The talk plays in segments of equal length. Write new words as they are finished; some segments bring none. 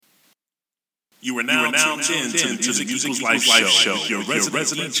You are now tuned in to the Music Equals Life show with your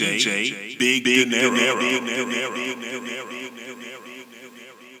resident DJ, Big Dinero.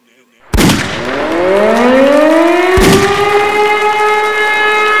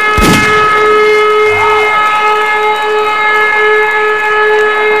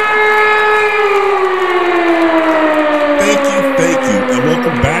 you, and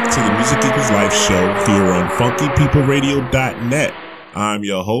welcome back to the Music Equals Life show here on funkypeopleradio.net. I'm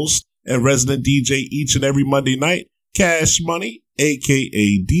your host and resident DJ each and every Monday night, Cash Money,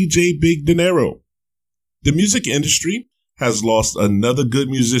 aka DJ Big Dinero. The music industry has lost another good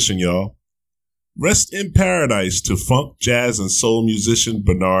musician, y'all. Rest in paradise to funk, jazz, and soul musician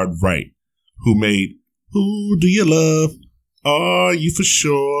Bernard Wright, who made Who Do You Love? Are You For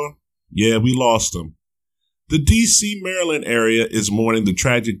Sure? Yeah, we lost him. The D.C., Maryland area is mourning the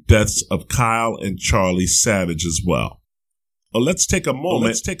tragic deaths of Kyle and Charlie Savage as well. But let's take a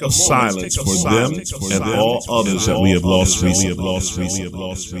moment of silence for them and all others that we have lost recently.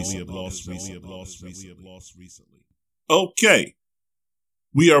 Okay,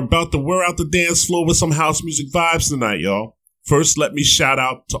 we are about to wear out the dance floor with some house music vibes tonight, y'all. First, let me shout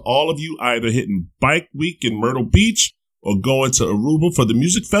out to all of you either hitting Bike Week in Myrtle Beach or going to Aruba for the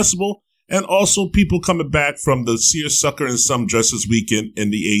music festival, and also people coming back from the Seersucker and Some Dresses weekend in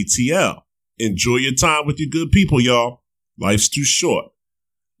the ATL. Enjoy your time with your good people, y'all. Life's too short.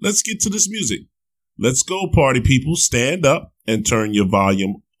 Let's get to this music. Let's go, party people. Stand up and turn your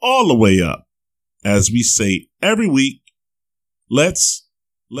volume all the way up. As we say every week, let's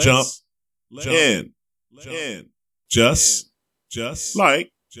jump in. Just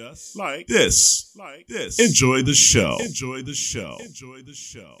like this. Enjoy the show. Have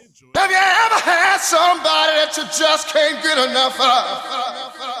you ever had somebody that you just can't get enough of?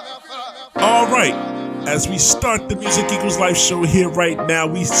 All right. As we start the Music Equals Life show here right now,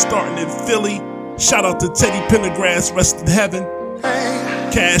 we starting in Philly. Shout out to Teddy Pendergrass, rest in heaven.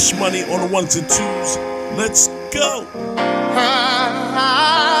 Hey. Cash Money on the ones and twos. Let's go. I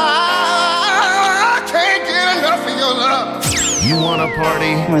can't get enough of your love. You want to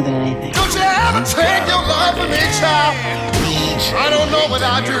party? More than anything. Don't you ever take your love from me, child? I don't know what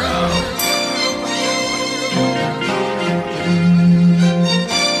I do.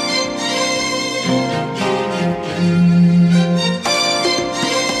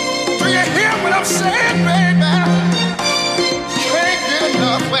 I'm saying, baby, can't get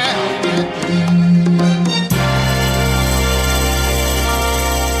enough.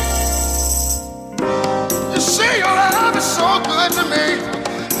 You see, your love is so good to me,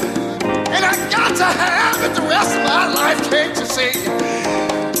 and I got to have it the rest of my life. Can't you see?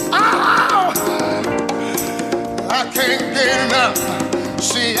 Oh, I can't get enough.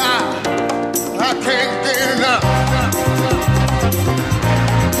 See, I can't get enough.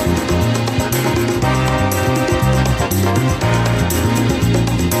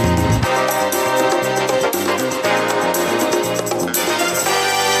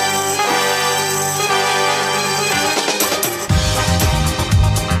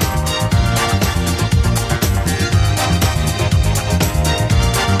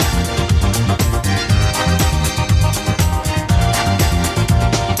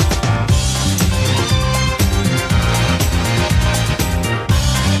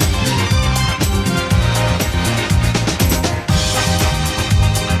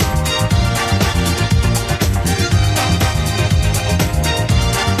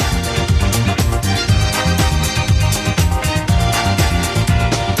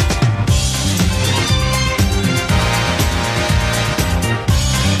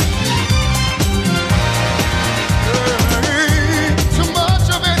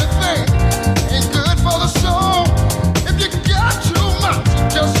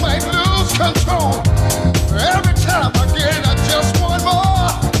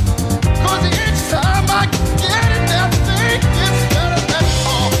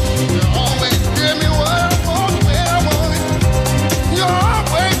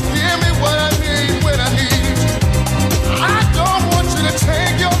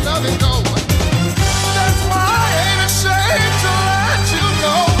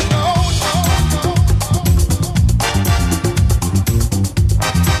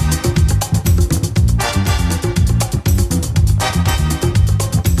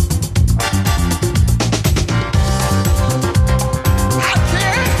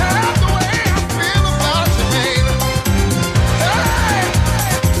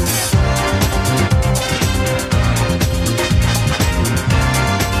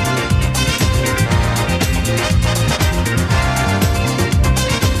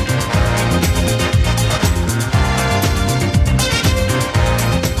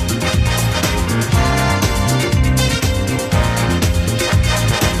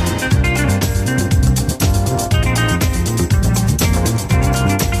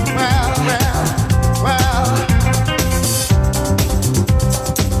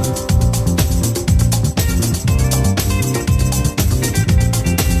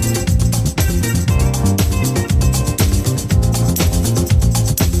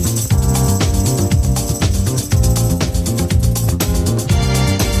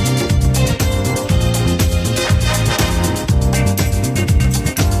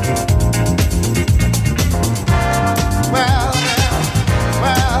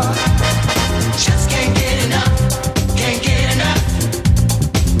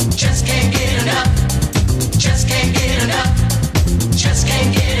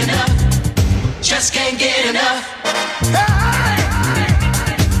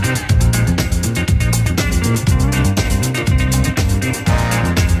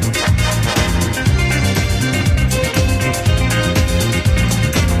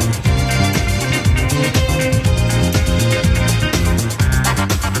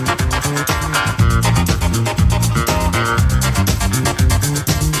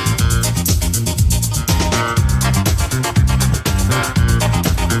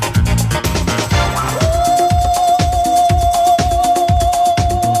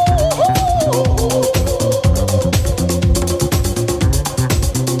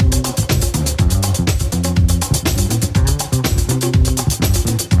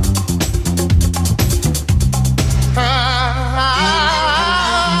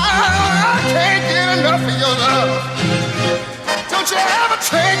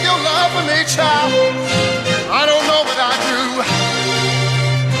 take your love from me, child. I don't know what I do.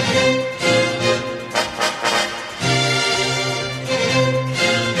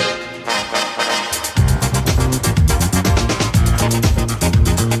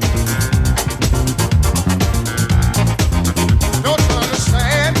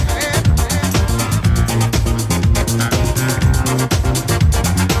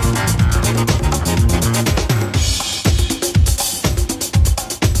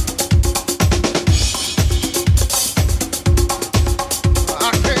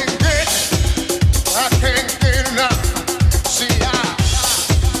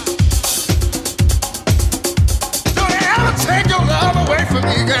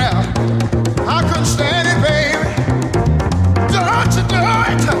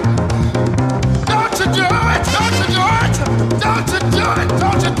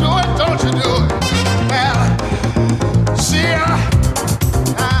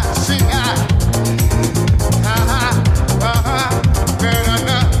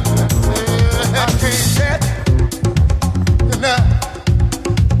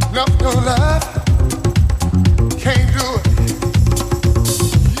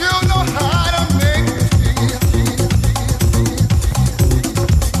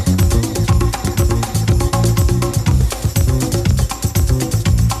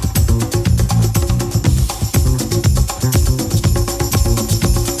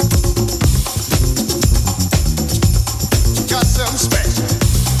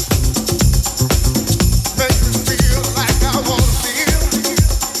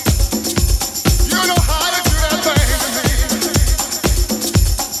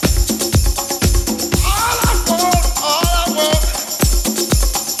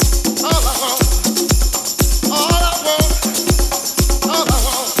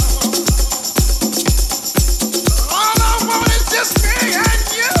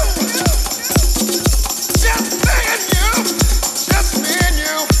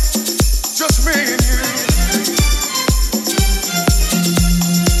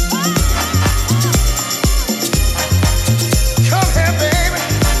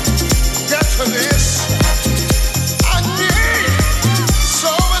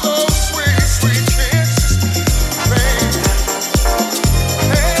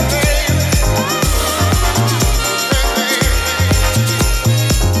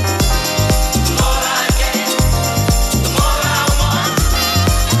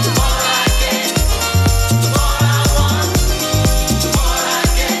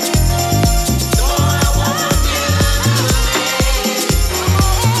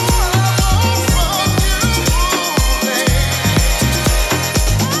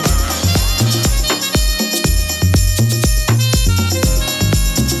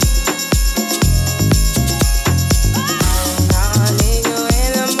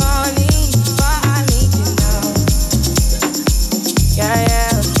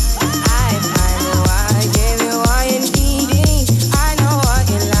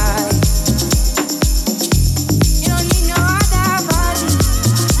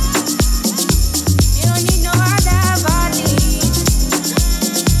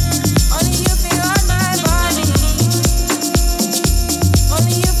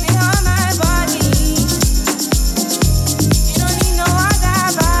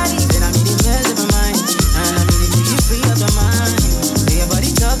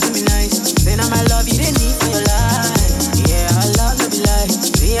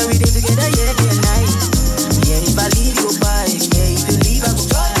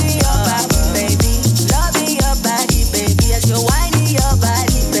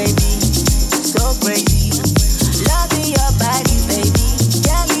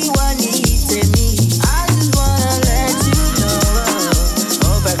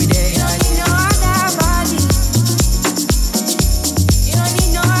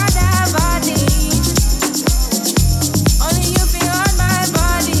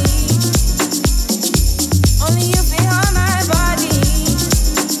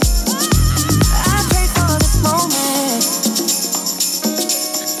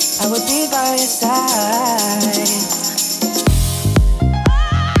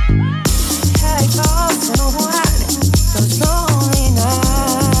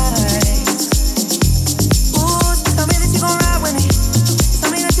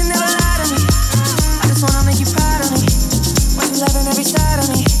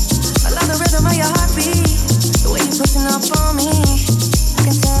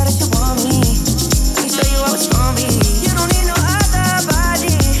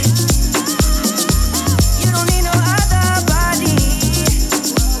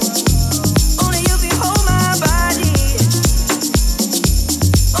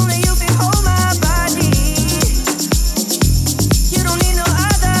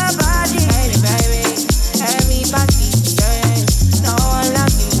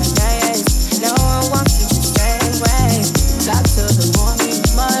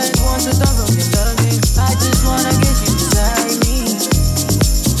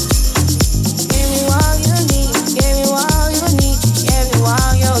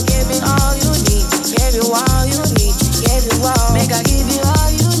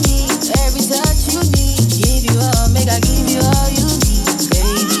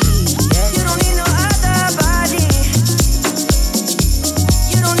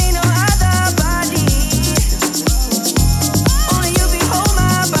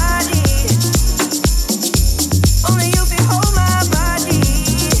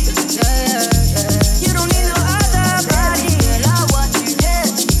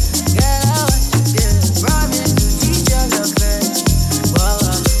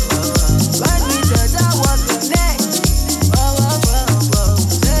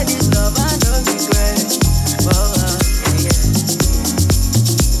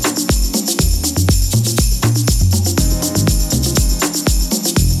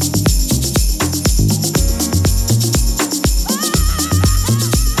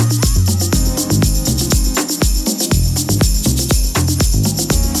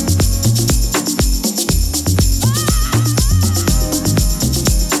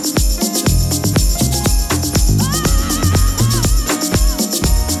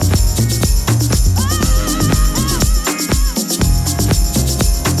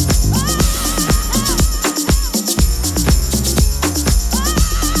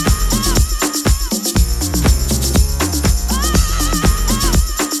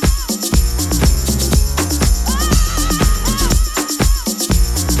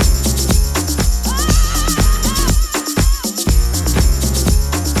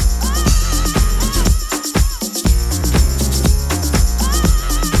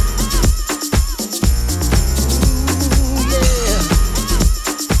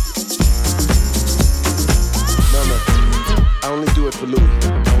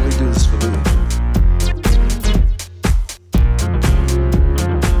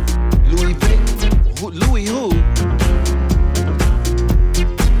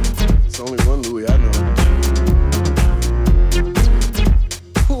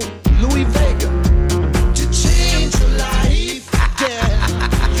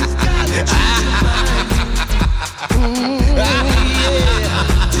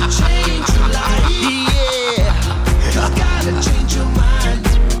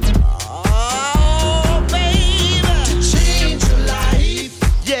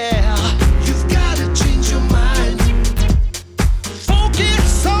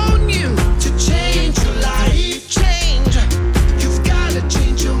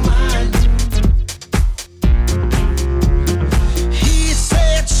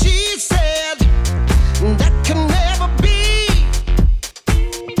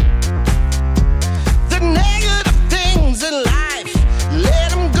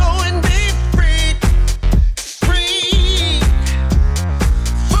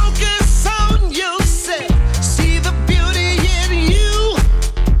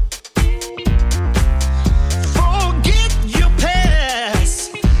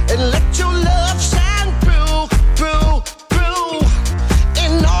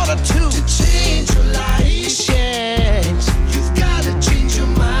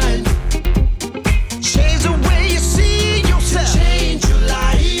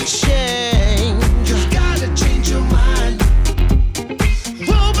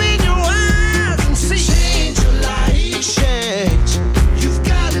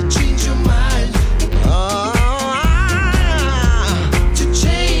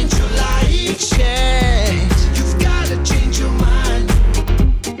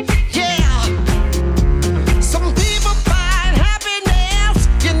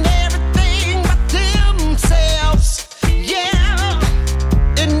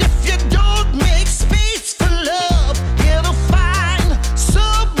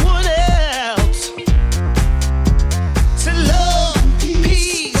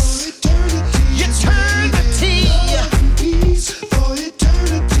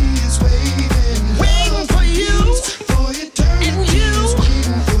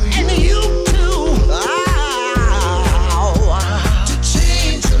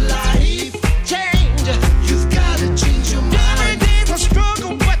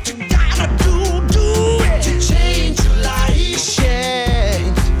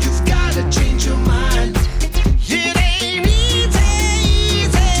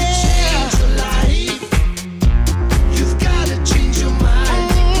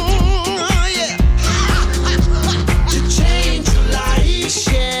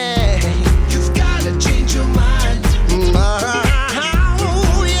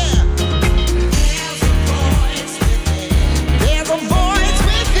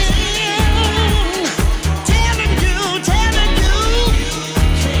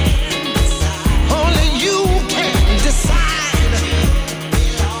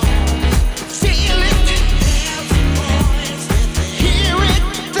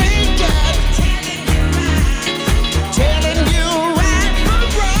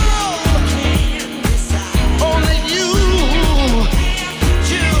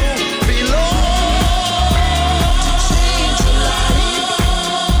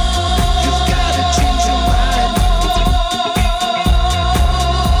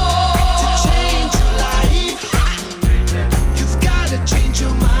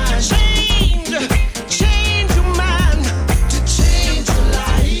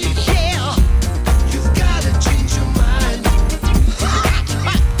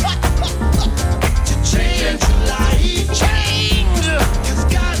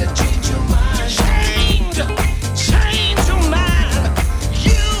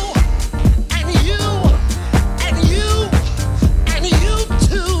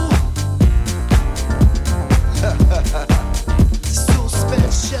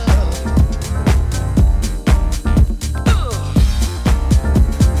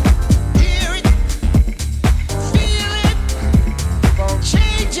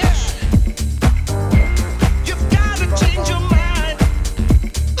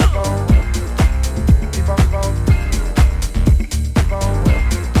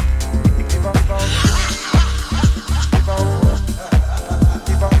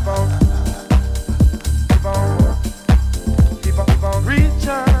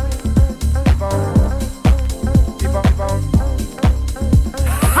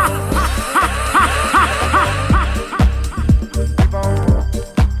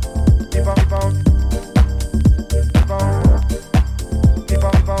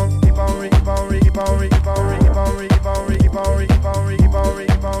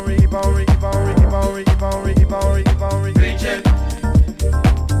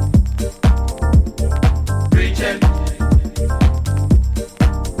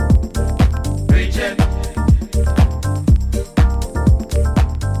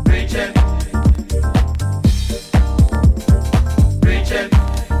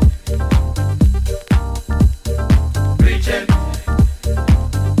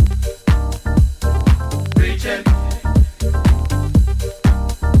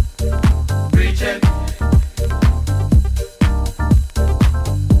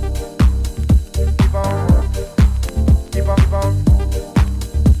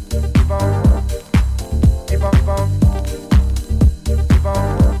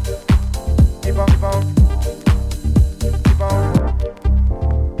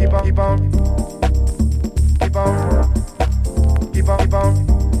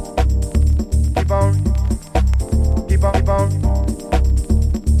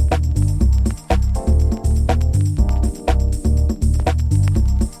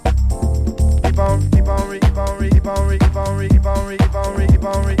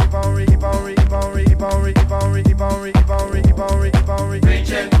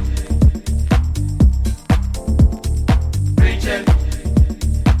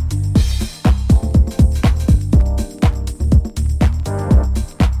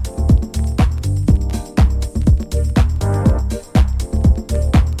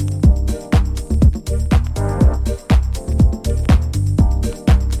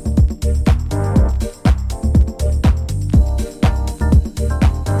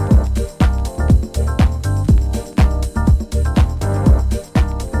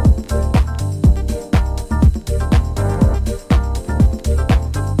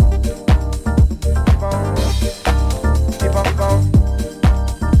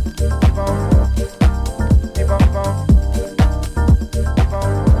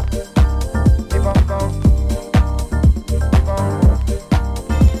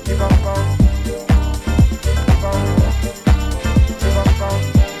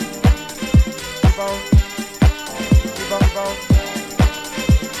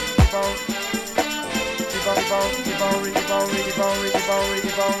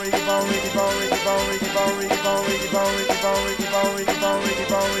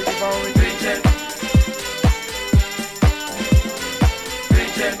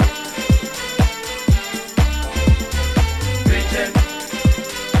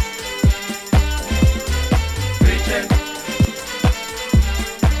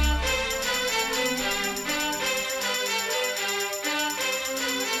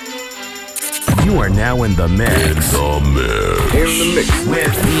 You are now in the mix. In the mix. With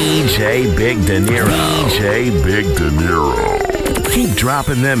DJ Big Dinero. DJ Big Dinero. Keep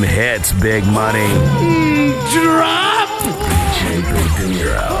dropping them hits, Big Money. Drop! DJ Big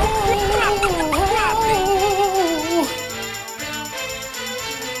Dinero.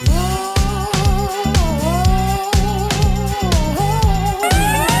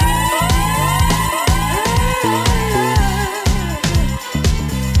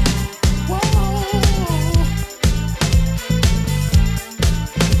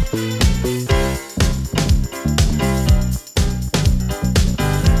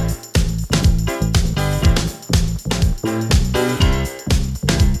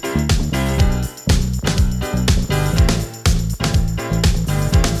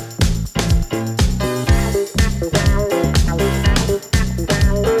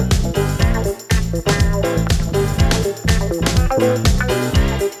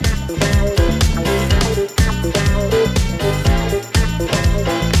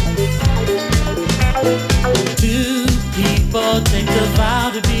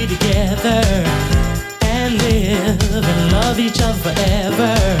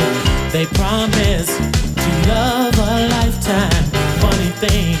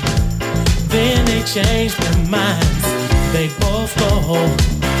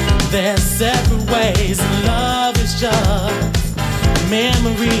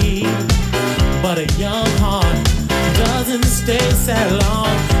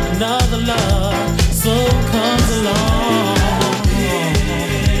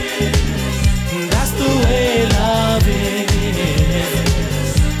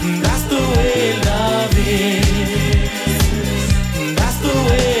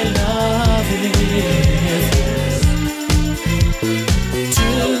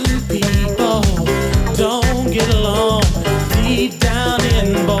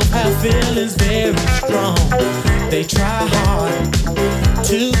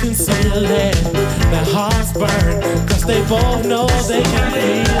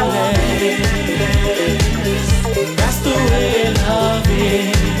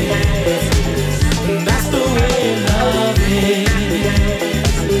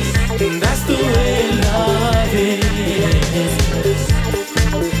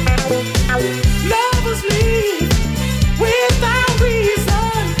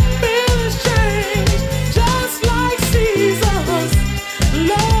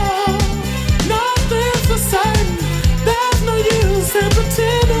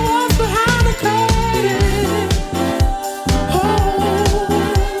 Pretend what's behind the curtain.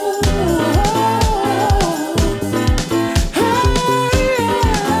 Oh.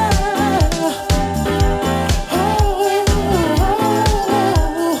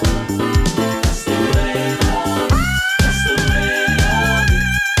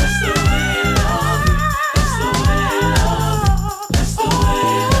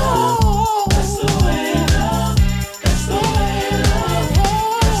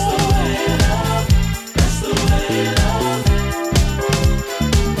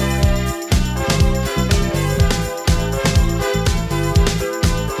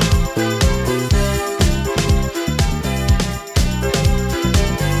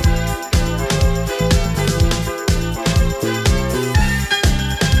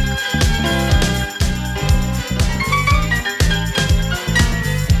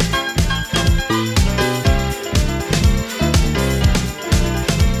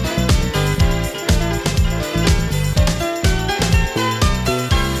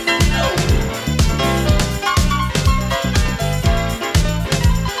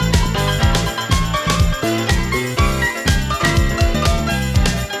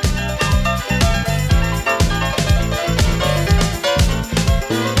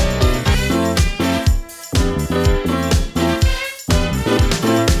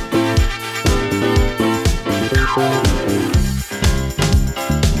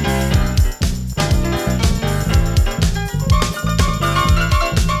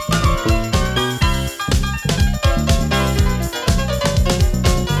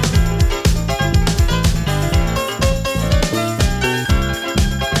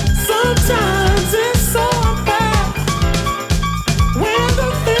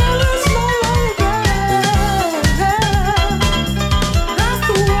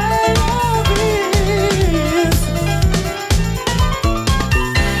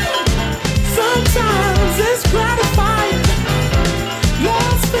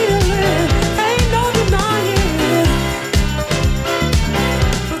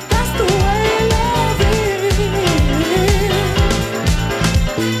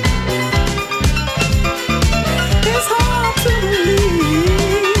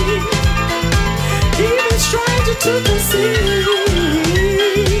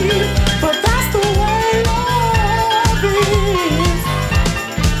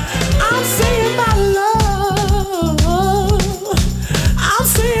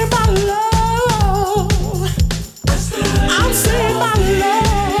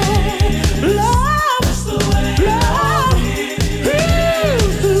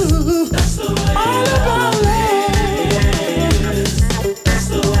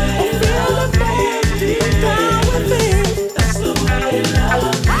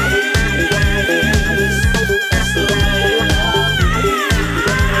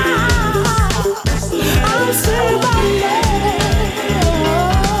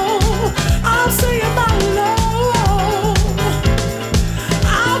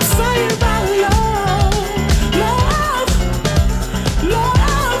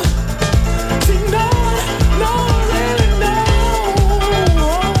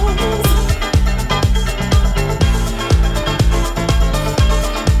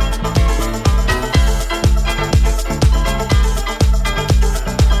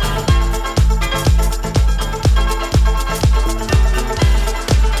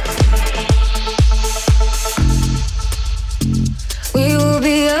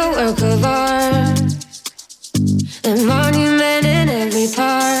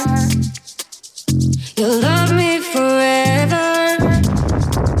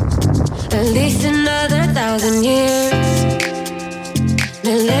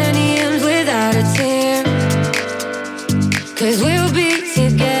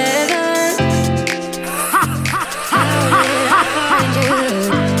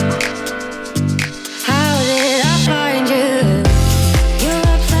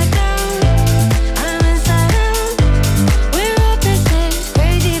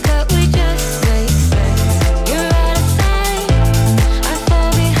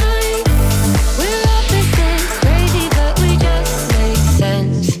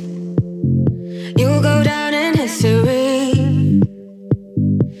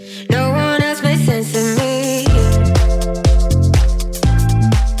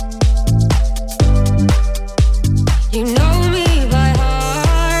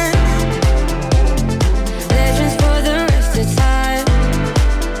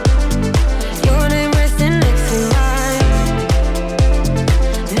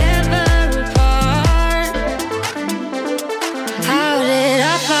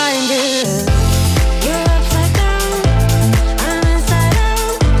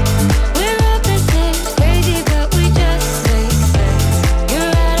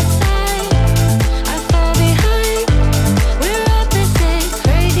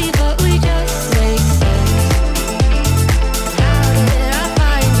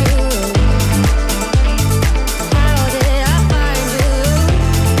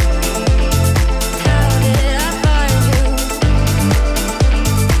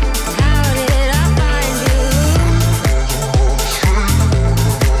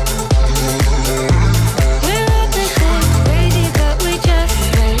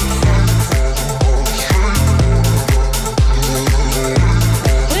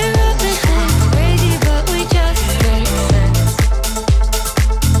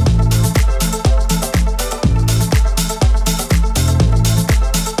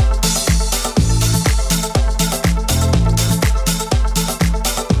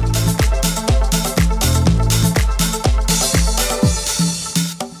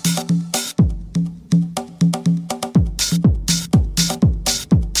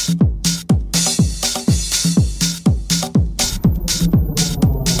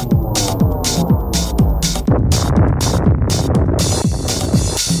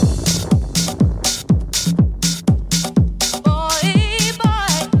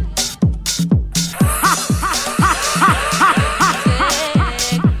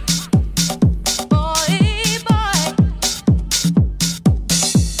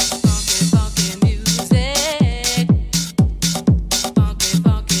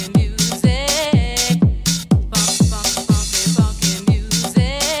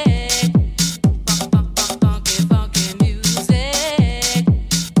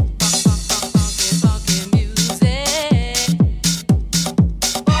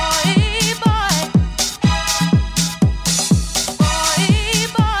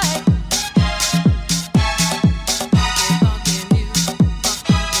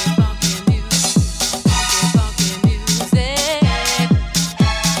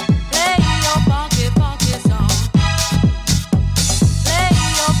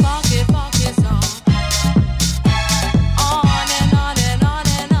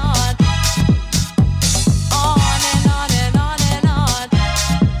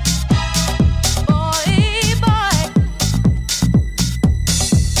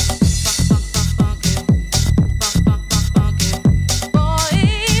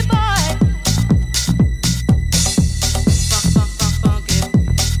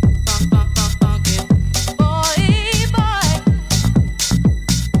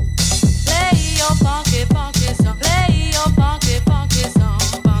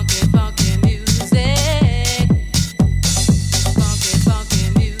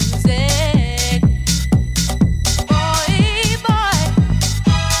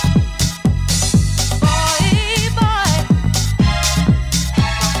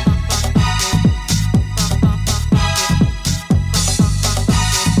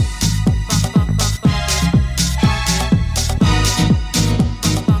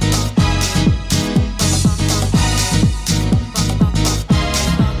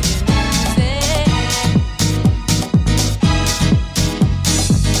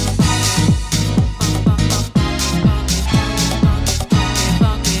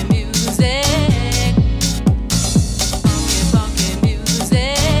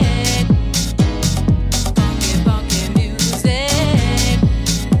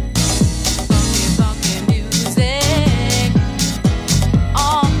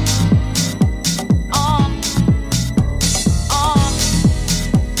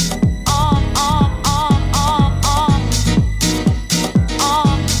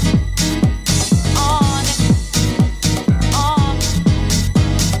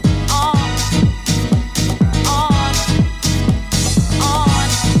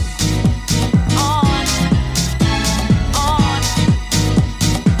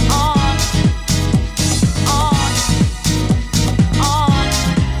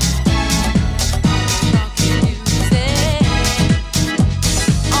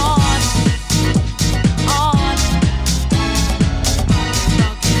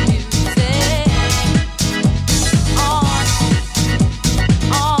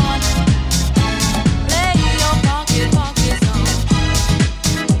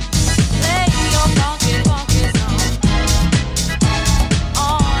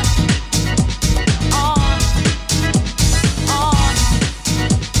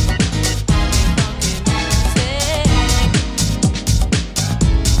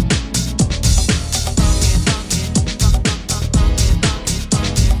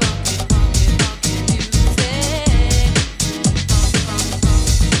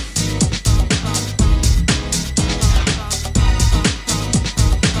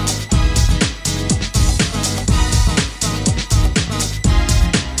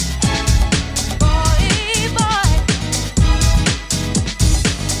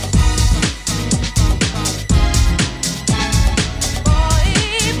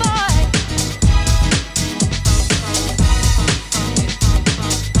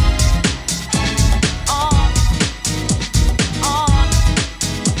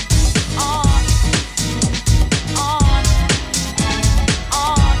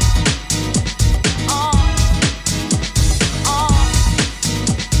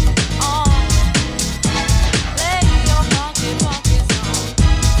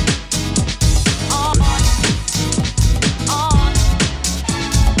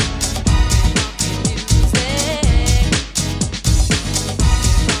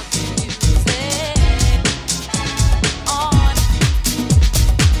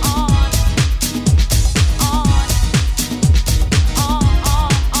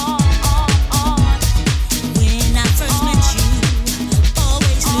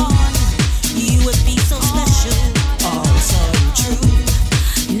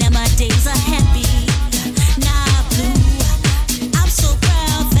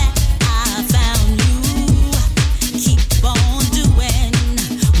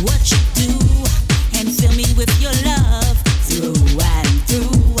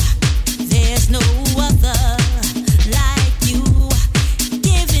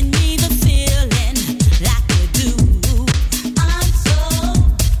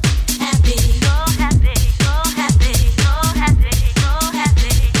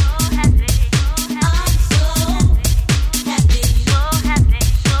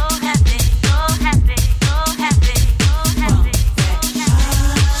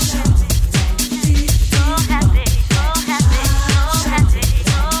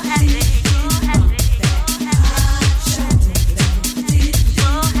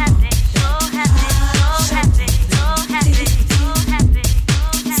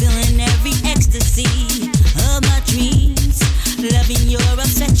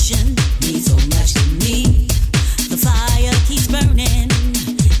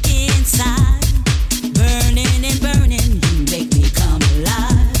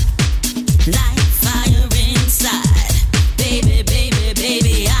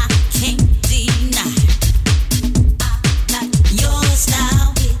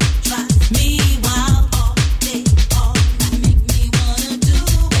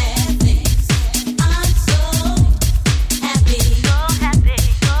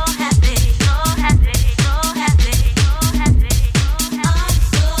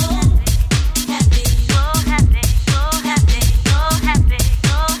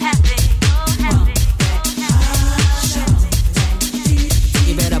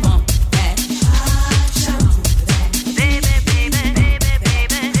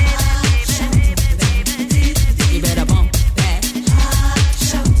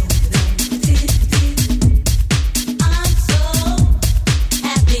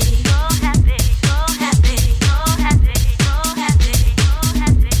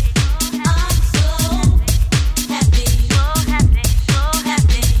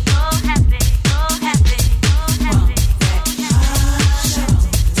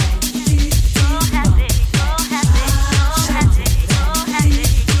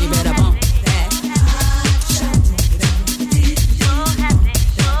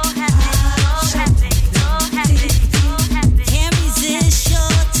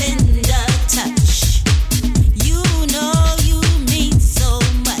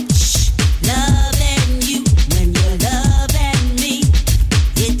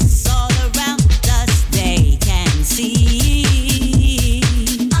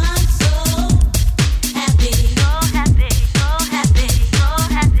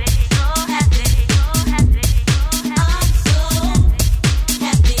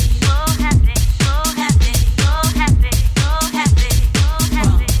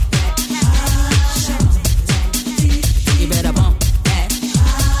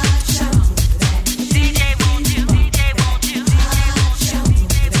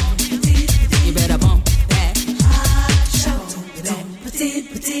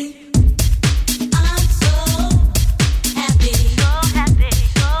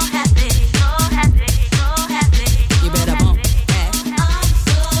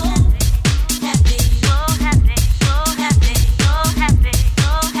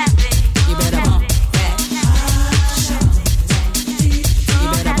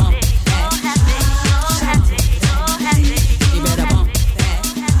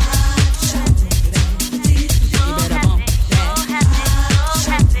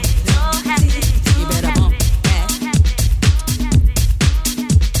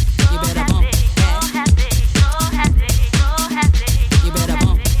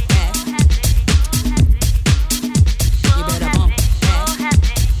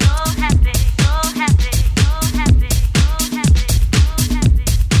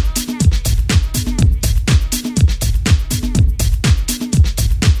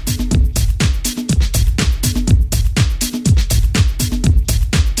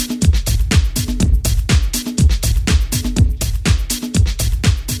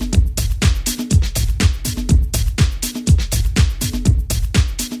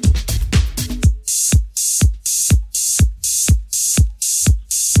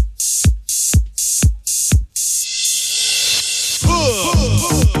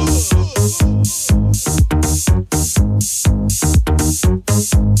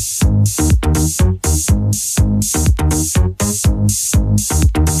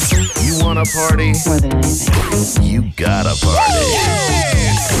 party? More than anything. You gotta party.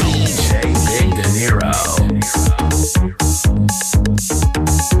 Yeah! DJ Big Dinero.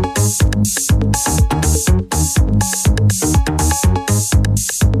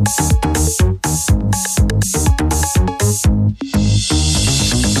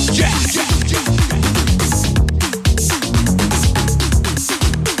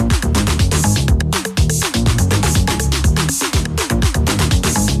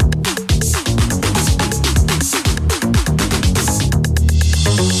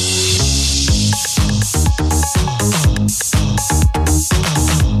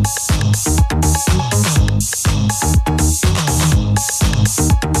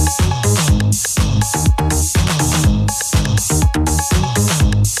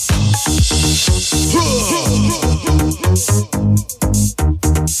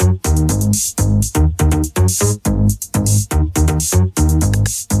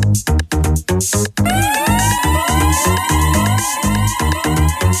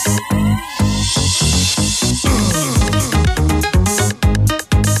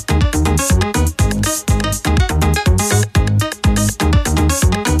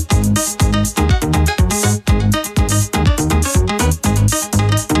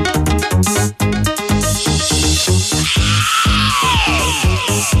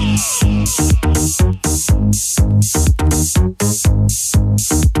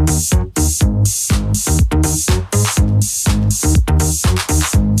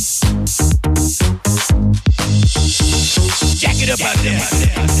 Jack it up out there.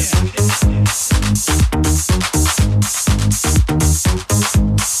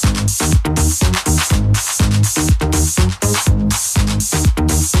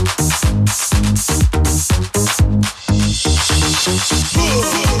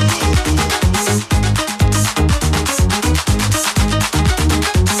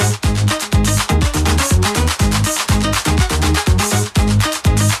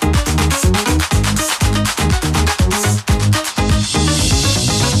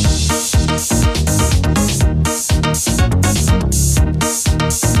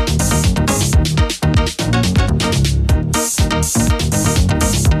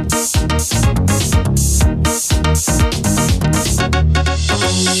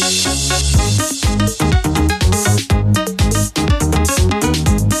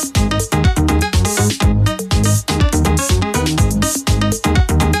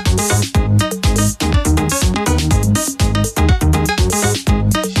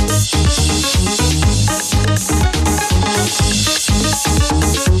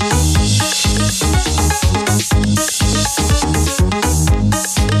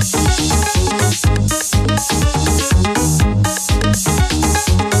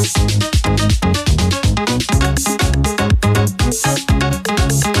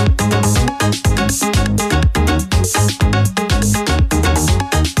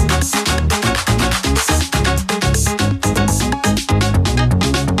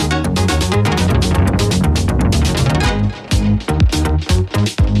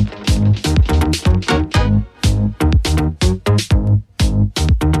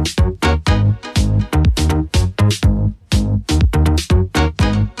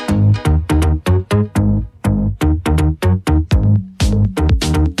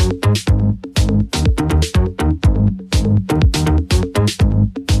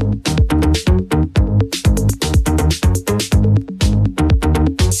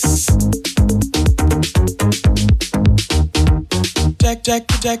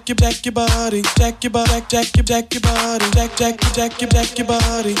 Jack your body, jack your body, jack your body, jack your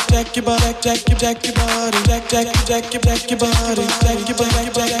body, jack your body, jack your body, jack your body, jack your body, jack your body, jack your body,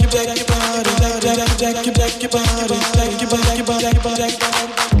 jack your body, jack your body.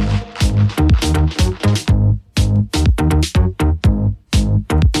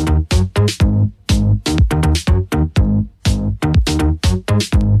 Jack your body, jack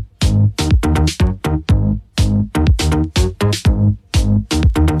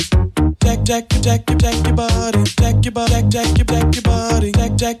your body, jack your body, jack your body, jack your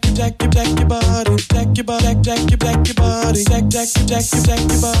body, jack your body, jack your body, jack your body, jack your body, jack your body, jack your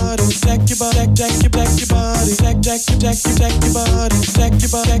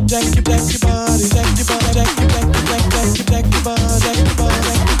body, jack your body, jack your body, jack your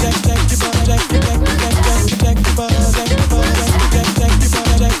body, jack your body, jack your body, jack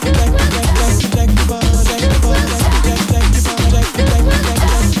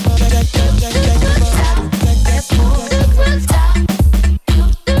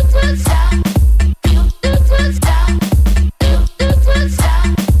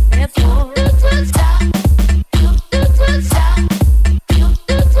your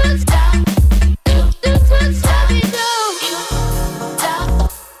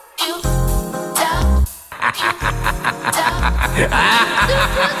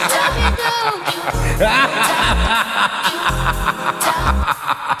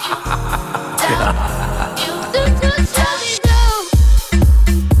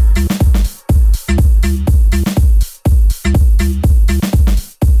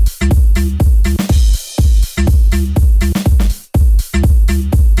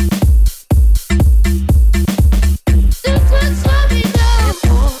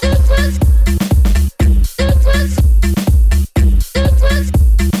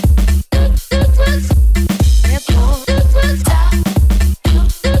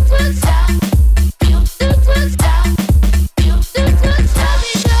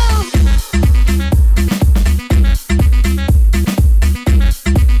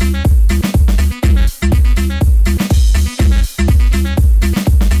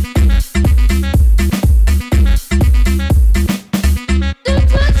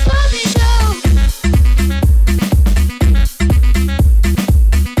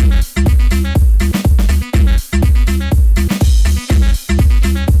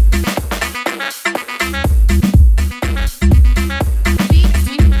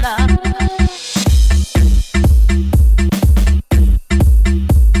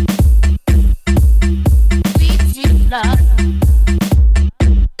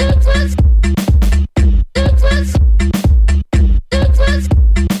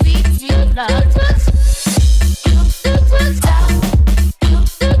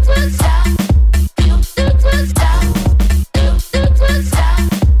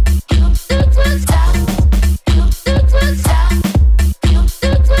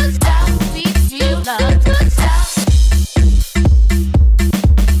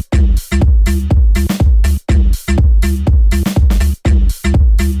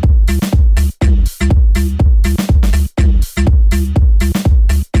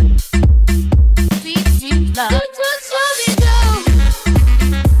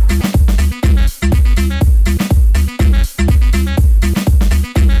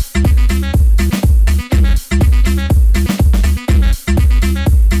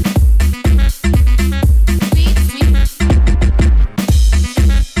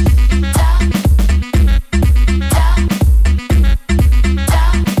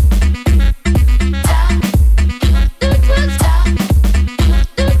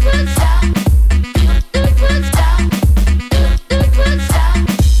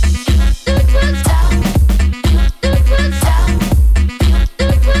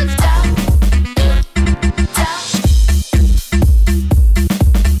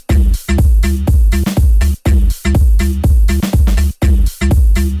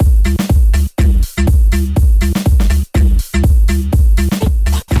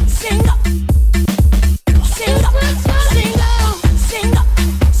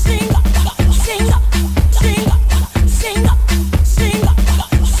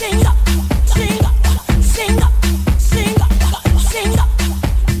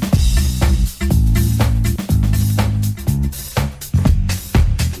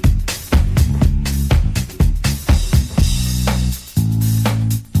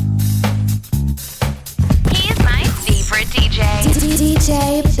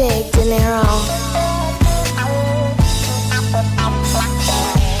DJ Big Dinero.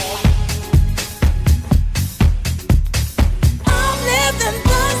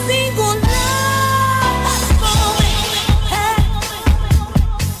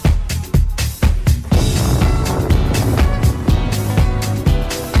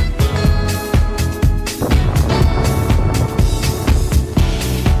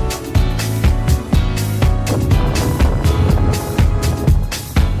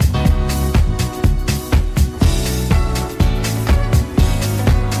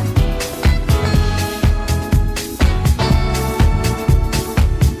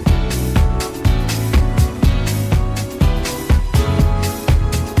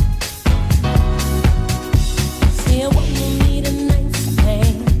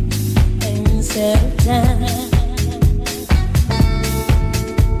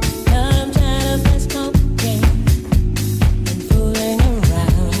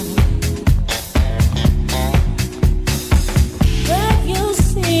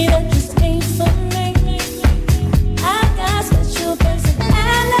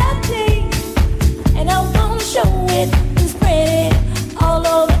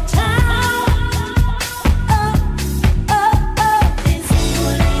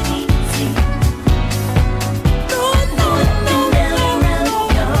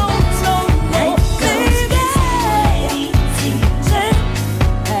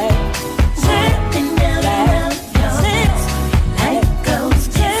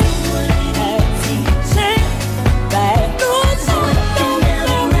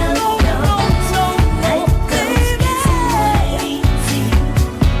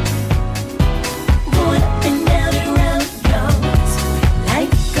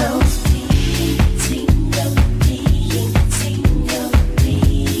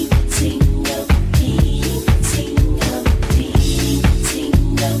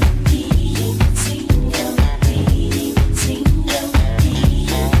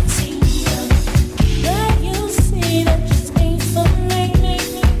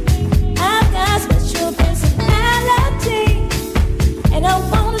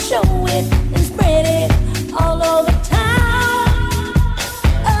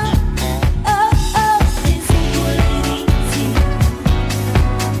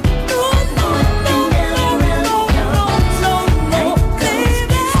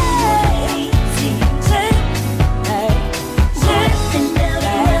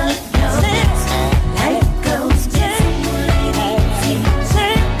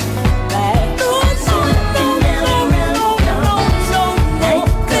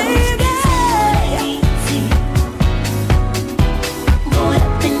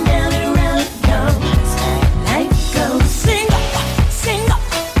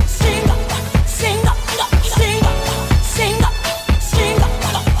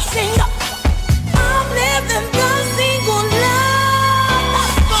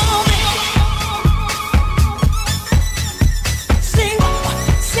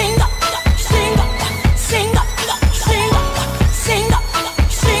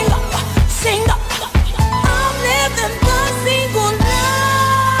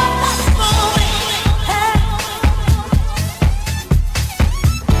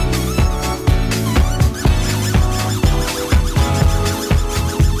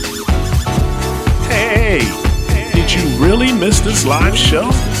 missed this live show?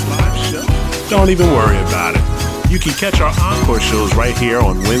 Don't even worry about it. You can catch our encore shows right here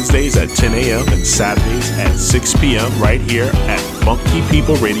on Wednesdays at 10 a.m. and Saturdays at 6 p.m. right here at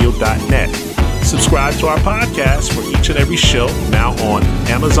funkypeopleradio.net. Subscribe to our podcast for each and every show now on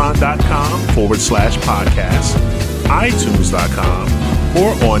Amazon.com/podcast, iTunes.com,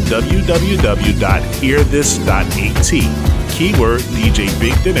 or on www.hearthis.at. Keyword DJ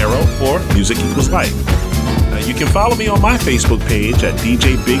Big Dinero or Music Equals Life. Now you can follow me on my Facebook page at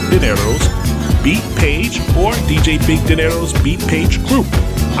DJ Big Dinero's Beat Page or DJ Big Dinero's Beat Page Group.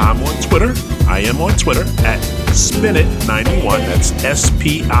 I am on Twitter at Spinit91, that's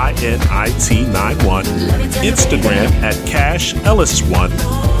SPINIT91, Instagram at Cash Ellis1,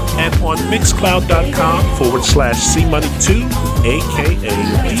 and on Mixcloud.com/CMoney2, aka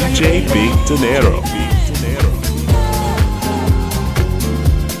DJ Big Dinero.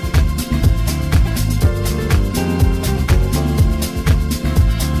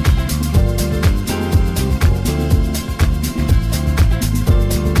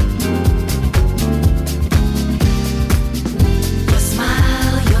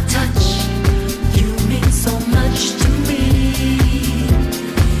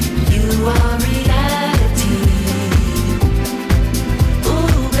 Reality.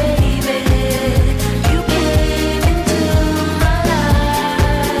 Ooh, baby.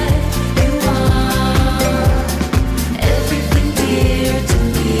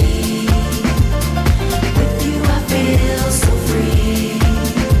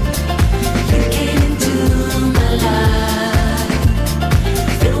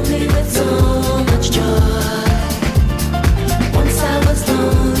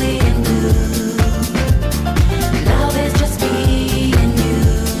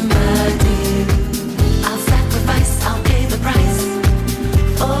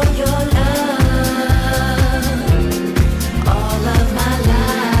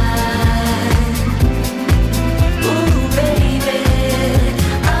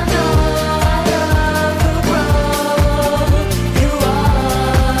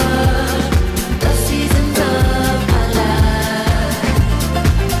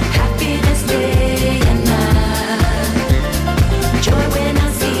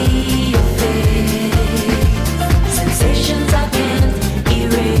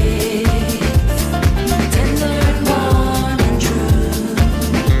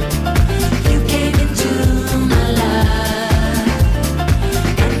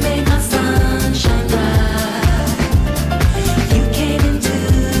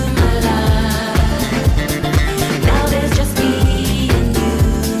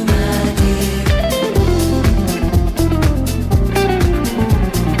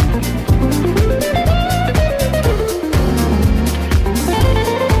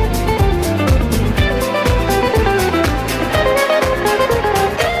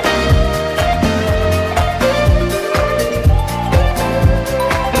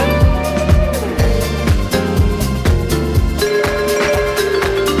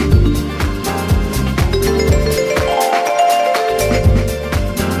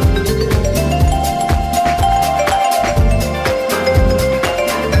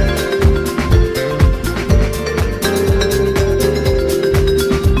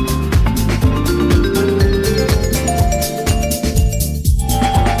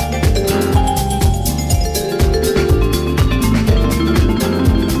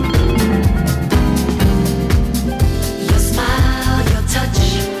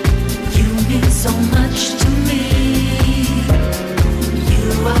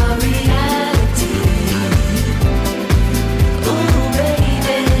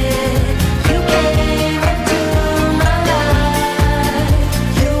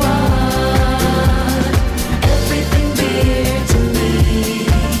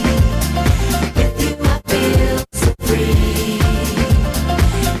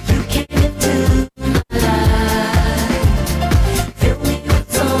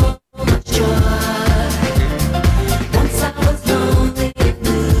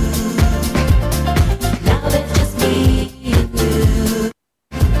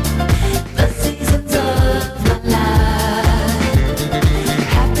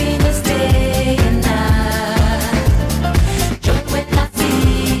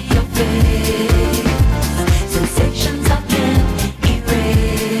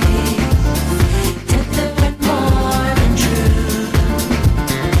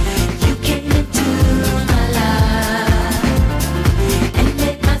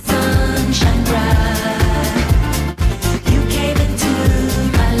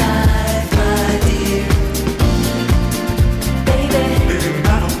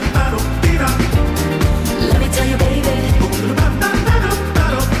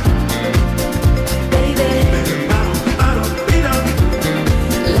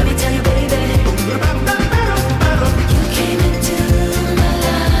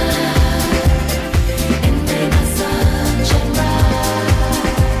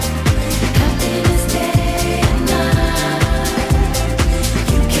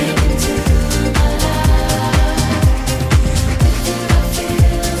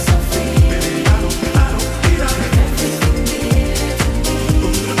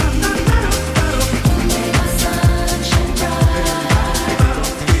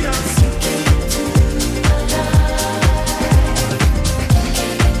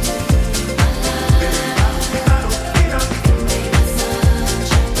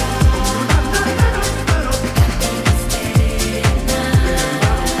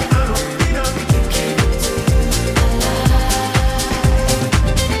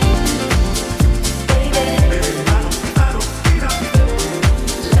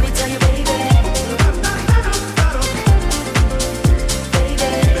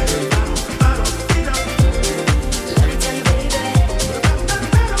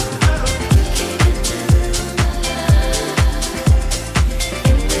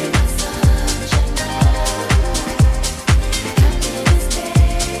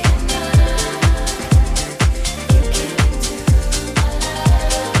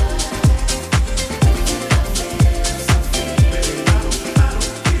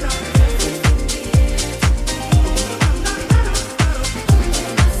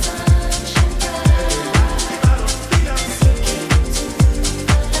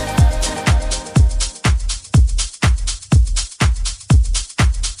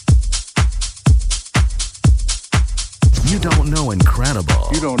 incredible.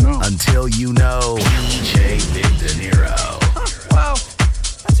 You don't know. Until you know DJ Big Dinero. Wow,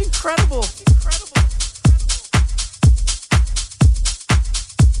 that's incredible.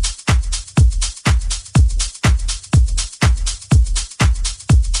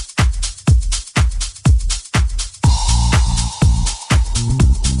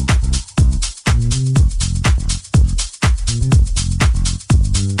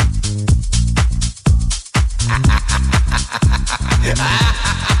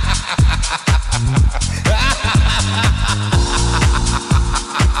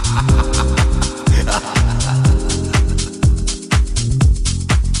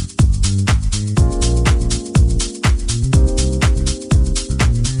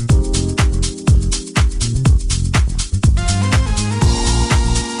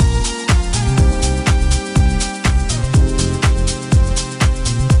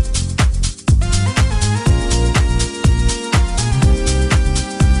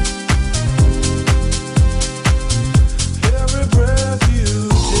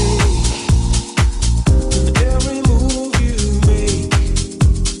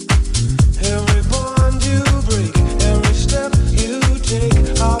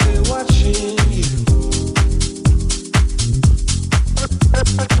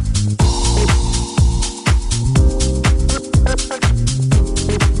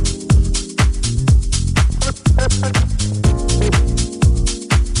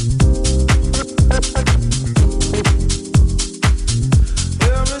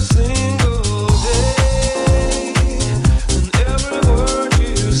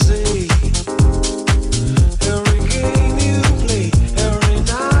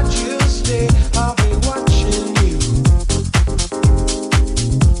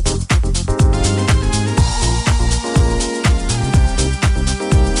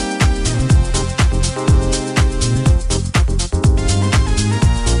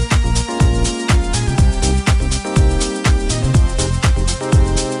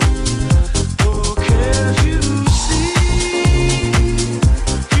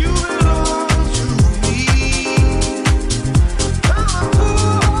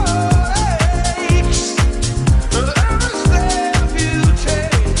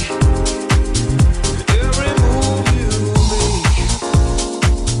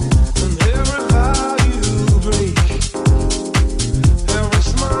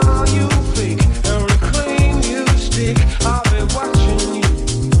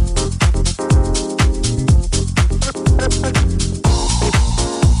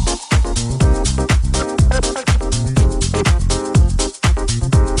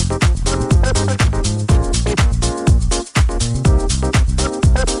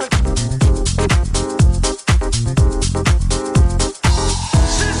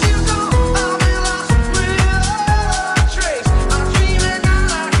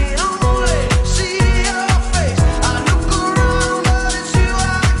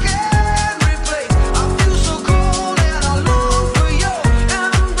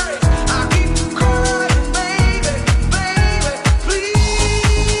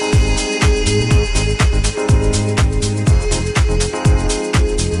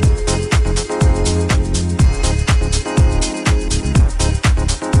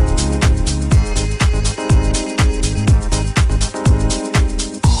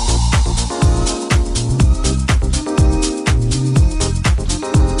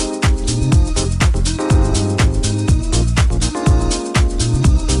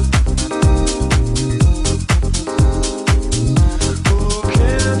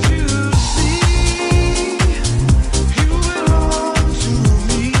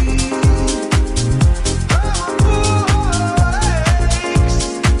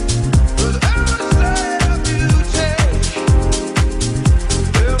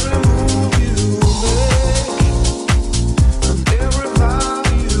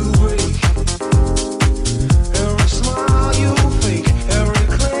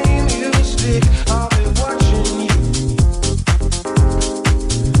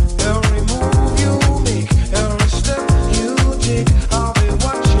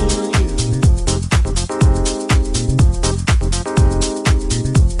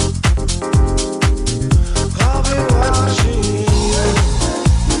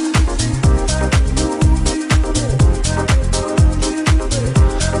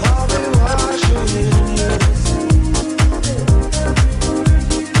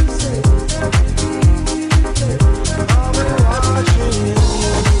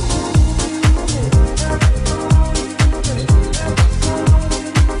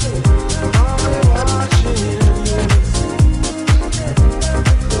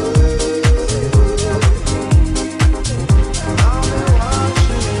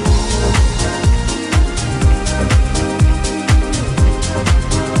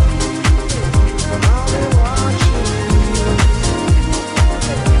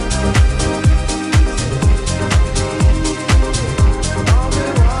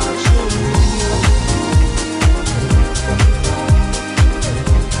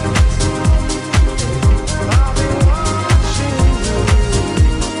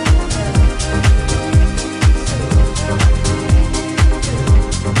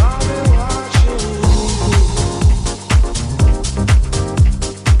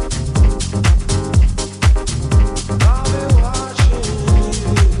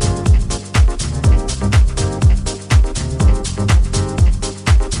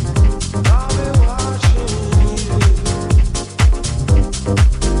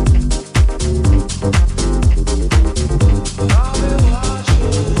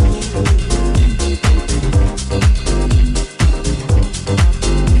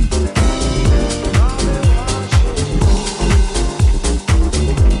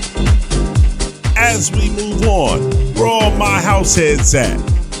 As we move on, where all my house heads at?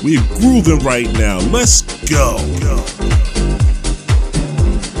 We're grooving right now. Let's go.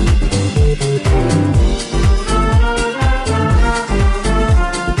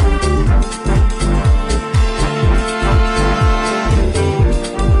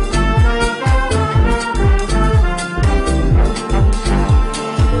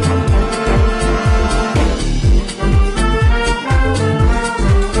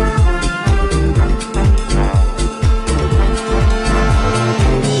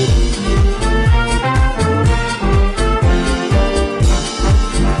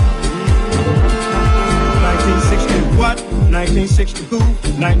 1960 who?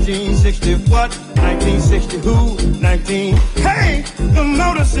 1960 what? 1960 who? 19. Hey, the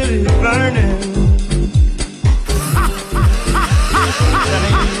Motor City is burning. That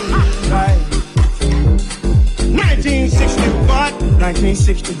ain't right. 1960 what?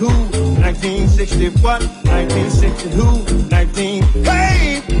 1960 who? 1960 what? 1960 who? 19.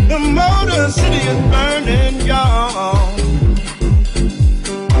 Hey, the Motor City is burning, y'all.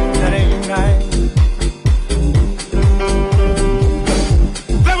 That ain't right.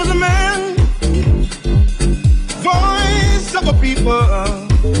 People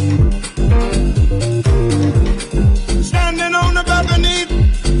standing on the balcony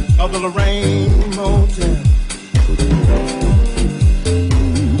of the Lorraine Motel.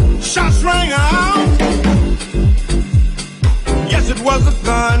 Shots rang out. Yes, it was a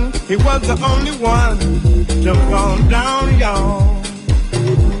gun. He was the only one to fall down, y'all.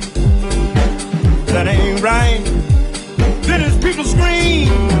 That ain't right. Then his people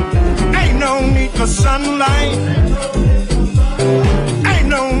scream. Ain't no need for sunlight. Ain't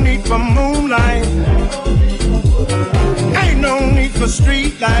no need for moonlight. Ain't no need for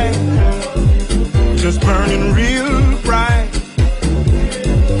street light. Just burning real bright.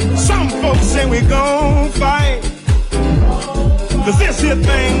 Some folks say we gon' fight, 'cause this here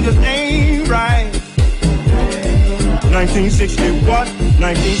thing just ain't right. 1960 what?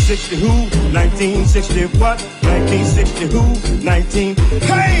 1960 who? 1960 what? 1960 who? 19.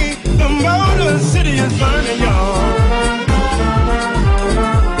 Hey, the Motor City is burning, y'all.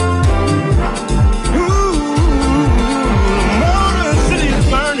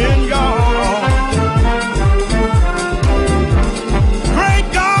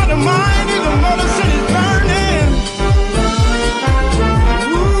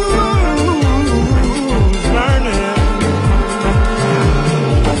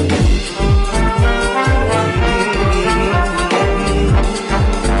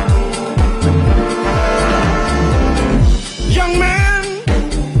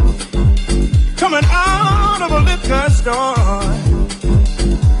 Store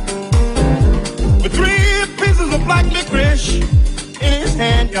with 3 pieces of black licorice in his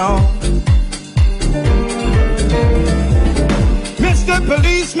hand, y'all. Mr.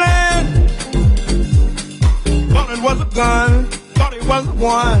 Policeman thought it was a gun, thought it was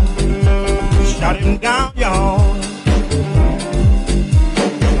one. Shot him down, y'all.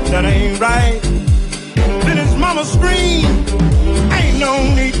 That ain't right. Then his mama screamed, ain't no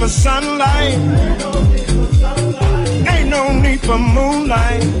need for sunlight. Ain't no need for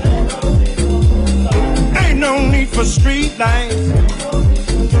moonlight. Ain't no need for street light.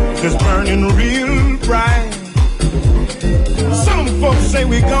 Just burning real bright. Some folks say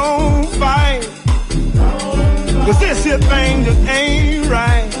we gon' fight, 'cause this here thing just ain't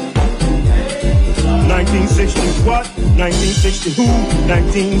right. 1960 what? 1960 who?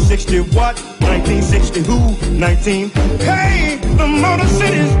 1960 what? 1960 who? 19. Hey, the Motor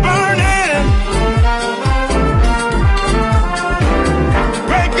City's burning.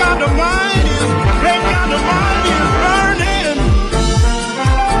 The mind is burning.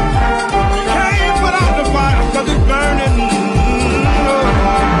 You can't put out the fire 'cause it's burning.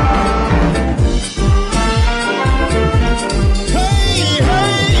 Hey,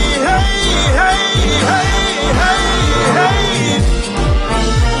 hey, hey, hey, hey, hey, hey.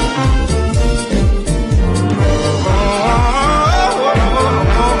 Oh, oh,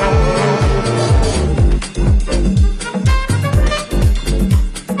 oh, oh.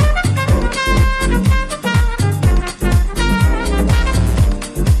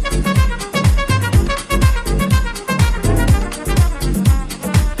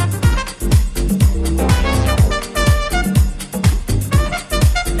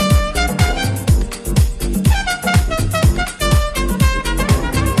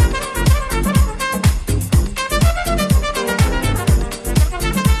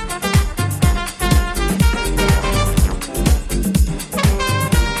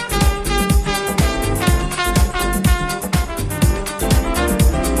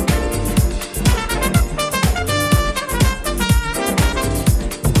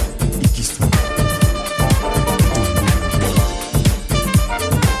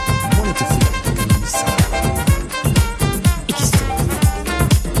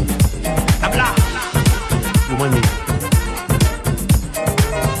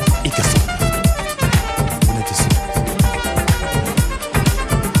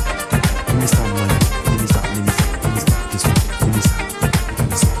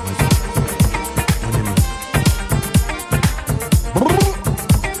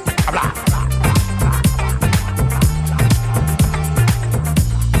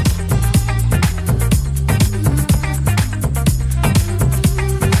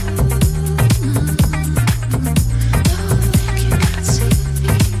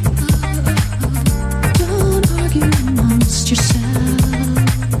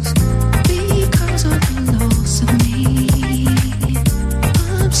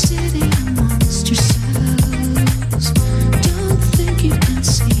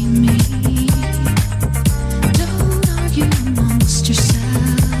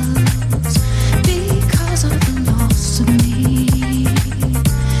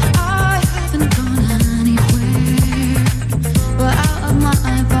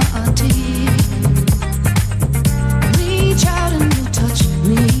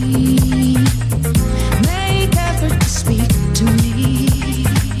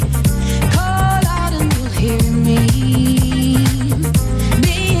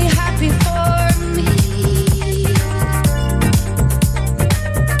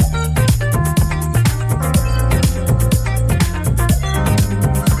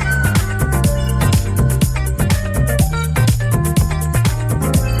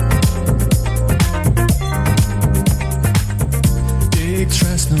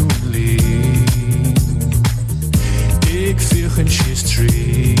 trust no lean. Ik vlieg in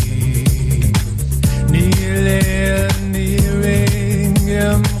history. Neering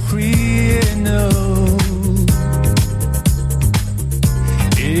em chwino.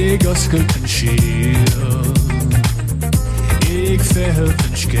 Ik oskel kan schiel. Ik verhelp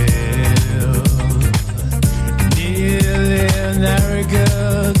en scheel. Neering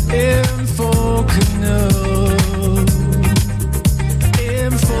erget im folkeno.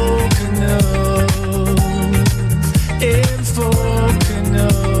 Im folkeno. Im folkeno.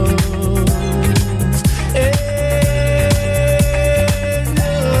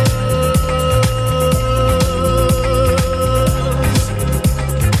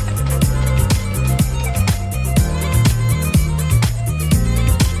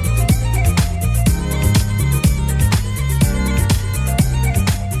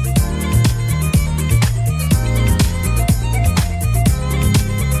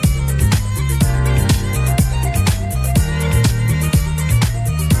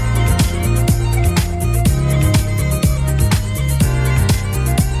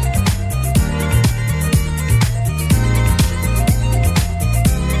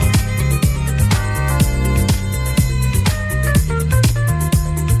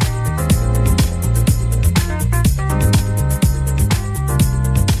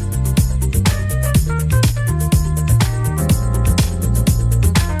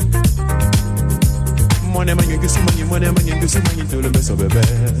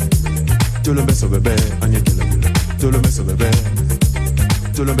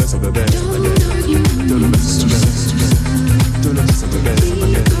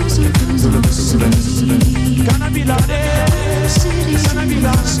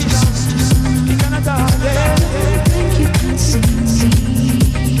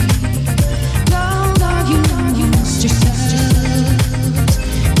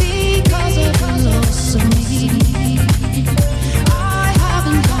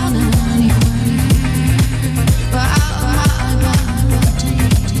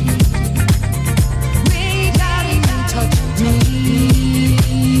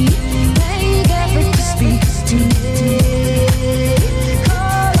 Speaks to me.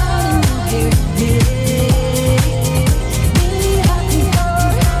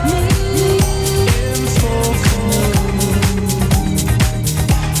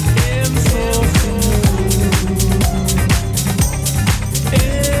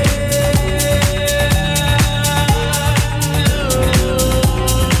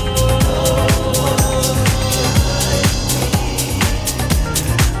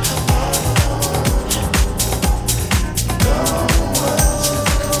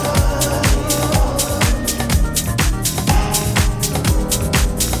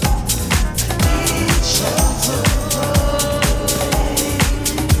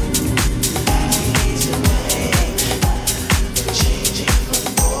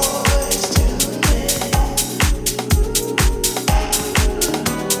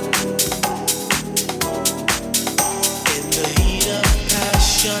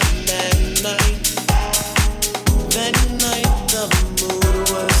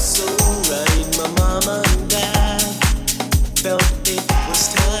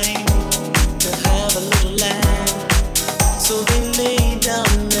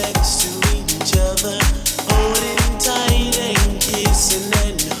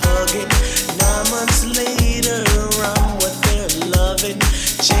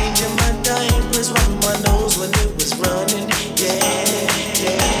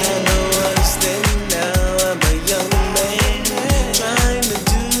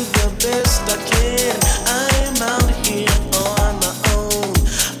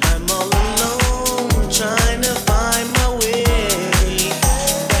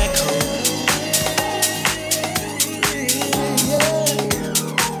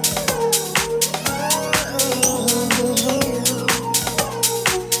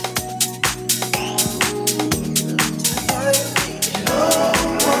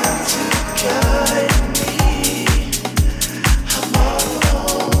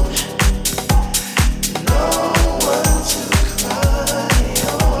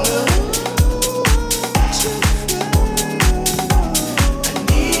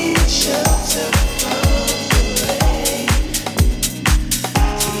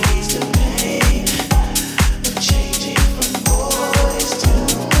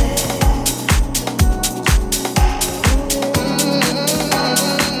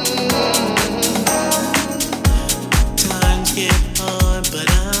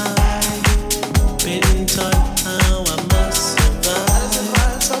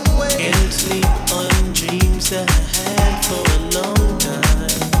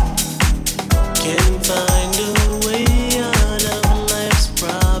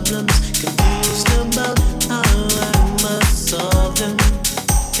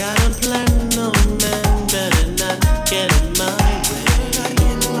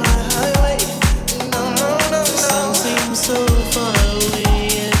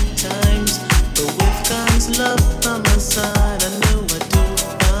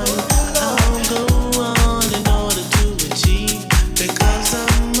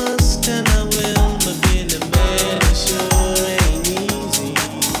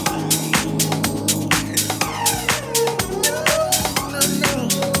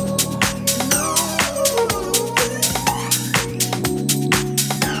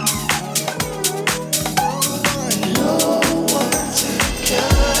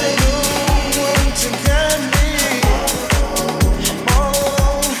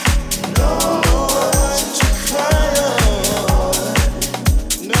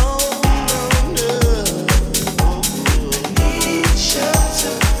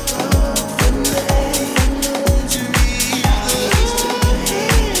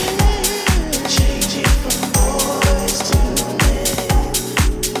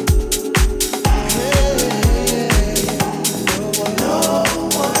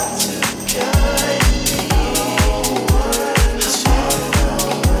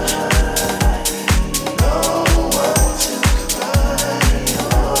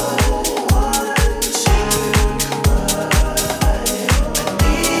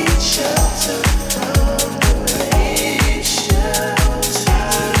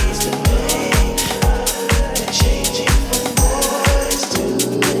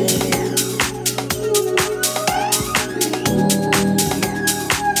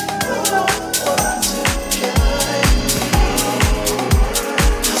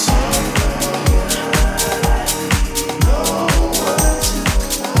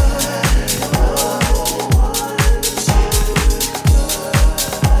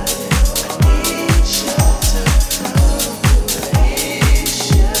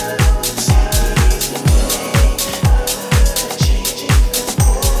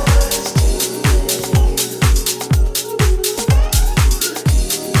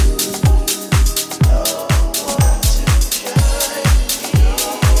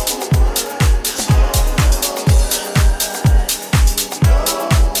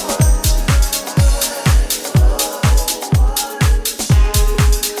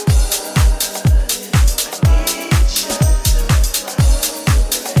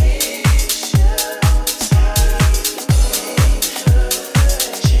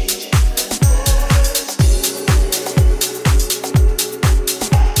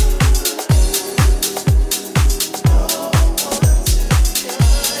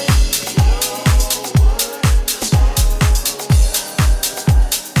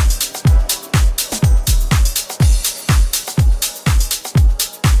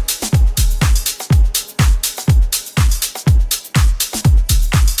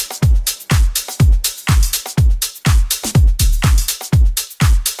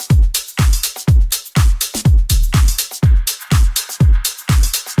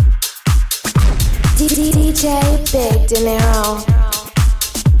 Big Dinero.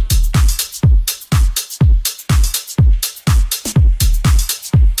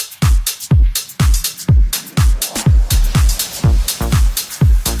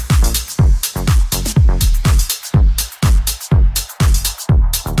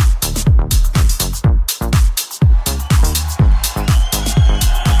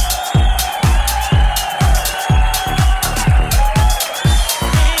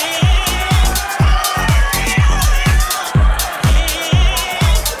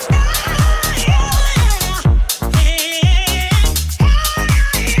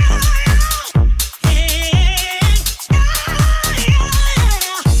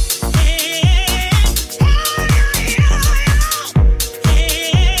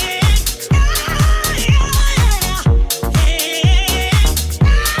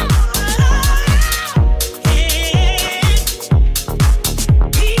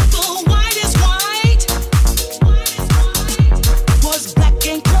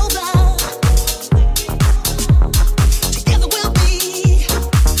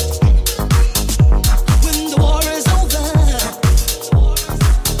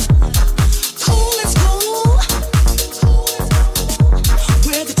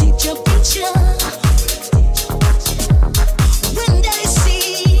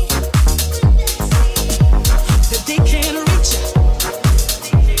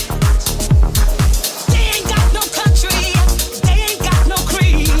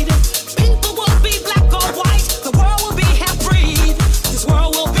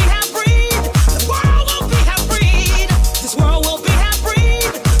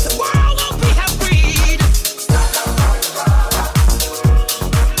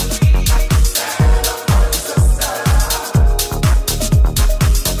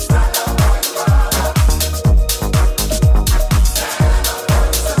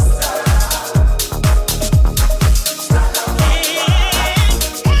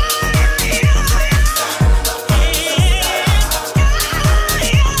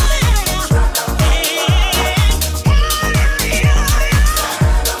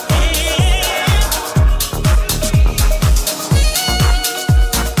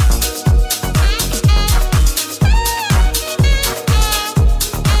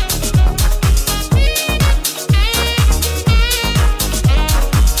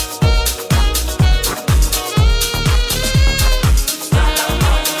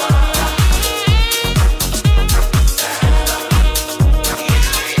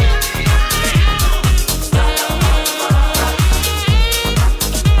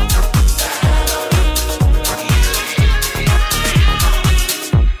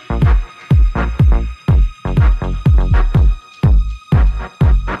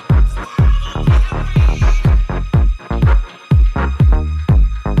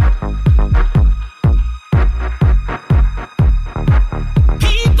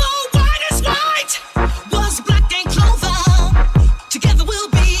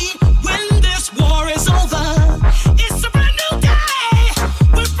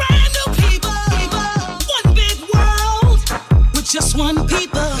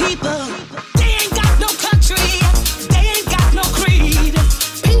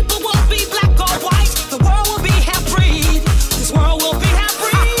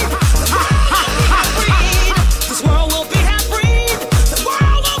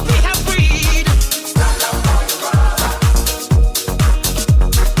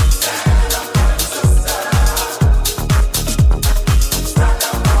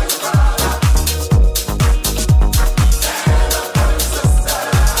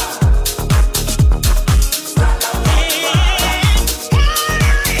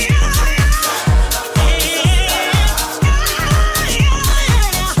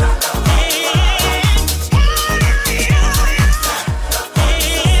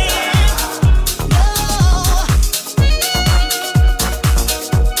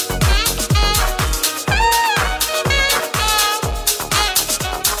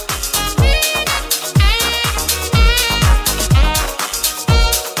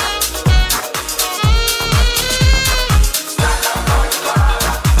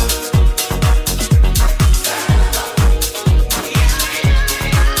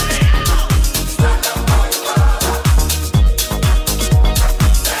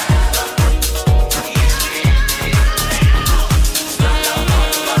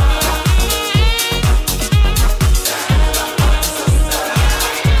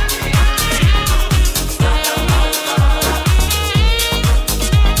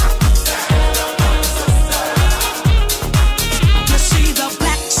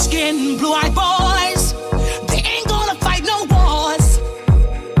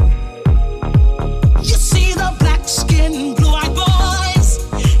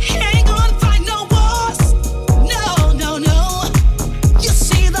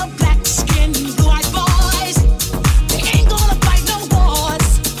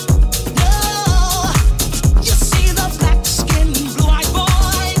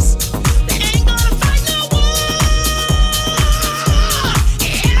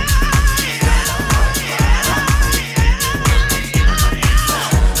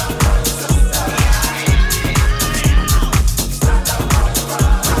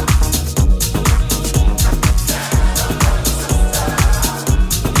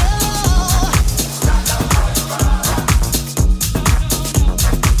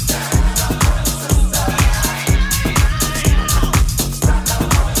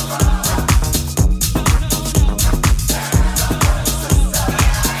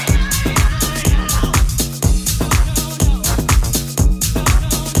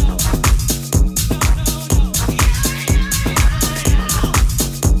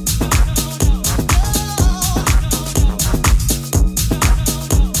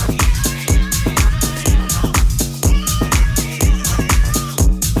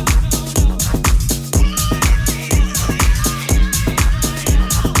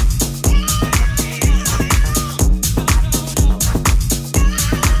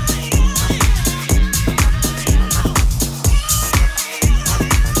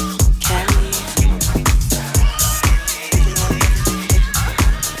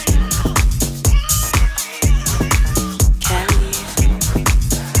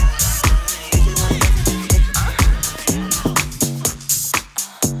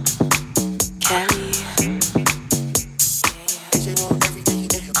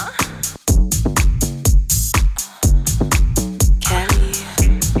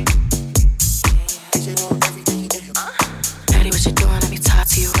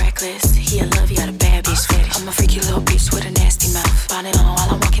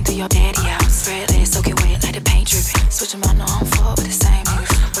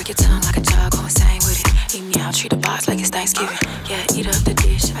 treat the box like it's Thanksgiving. Yeah, eat up the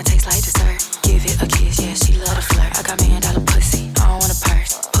dish, I taste like dessert. Give it a kiss, yeah, she love to flirt. I got $1,000,000 pussy, I don't want a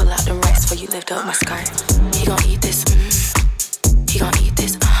purse. Pull out the rest before you lift up my skirt. He gon' eat this, he gon' eat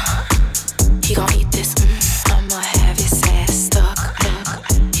this, he gon' eat this, I'ma have his ass stuck.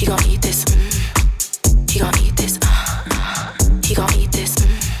 He gon' eat this, he gon' eat this, he gon' eat this,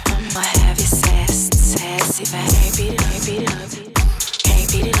 I'ma have his ass sassy. If I can't beat it, can't beat it up. Can't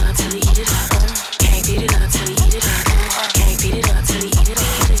beat it up till he eat it up. Can't beat it up till he eat it up. Can't beat it up till he eat it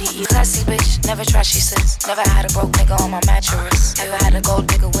up. Classy bitch, never try, she says. Never had a broke nigga on my mattress. Never had a gold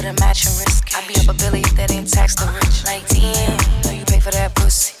digger with a matching wrist. I be up a billy if that ain't tax the rich. Like, damn, know you pay for that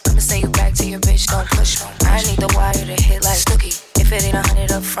pussy. I'ma say you back to your bitch, don't push me. I need the wire to hit like Stookie. If it ain't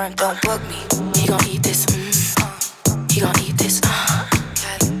 100 up front, don't book me. He gon' eat this, he gon' eat this,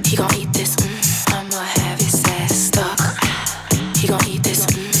 he gon' eat this, I'ma have his ass stuck. He gon' eat this,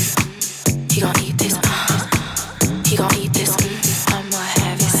 he gon' eat this, he gon' eat this, I'ma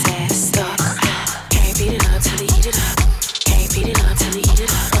have his ass stuck. Can't beat it up till he eat it up. Can't beat it up till he eat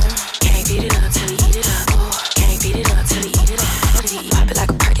it up. Can't beat it up till he eat it up. Can't beat it up till he eat it up. Pop it like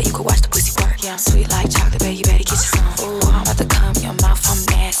a perk, yeah, you could watch the pussy work. Yeah, I'm sweet like chocolate, baby, you better get you some. Ooh, I'm about to come in your mouth, I'm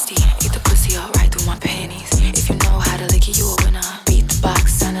nasty. Eat the pussy up right through my panties. If you know how to lick it, you a winner. Beat the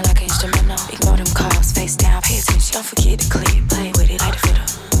box, sounding like an instrumental. Ignore them calls, face down, pay attention. Don't forget the clip, play with it like the fiddle.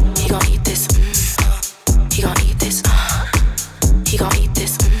 He gon' eat this, he gon' eat this, he gon' eat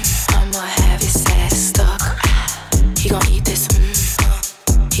this, I'ma have his ass stuck. He gon' eat this,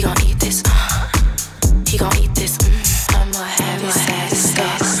 he gon' eat this, he gon' eat this, I'ma have his ass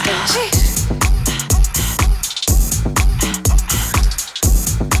stuck.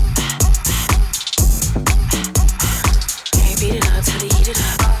 Can't beat it up till he eat it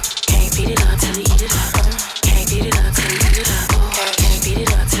up. Can't beat it up till he eat it up. Can't beat it up till he eat it up. Can't beat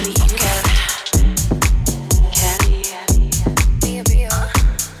it up till he eat it up.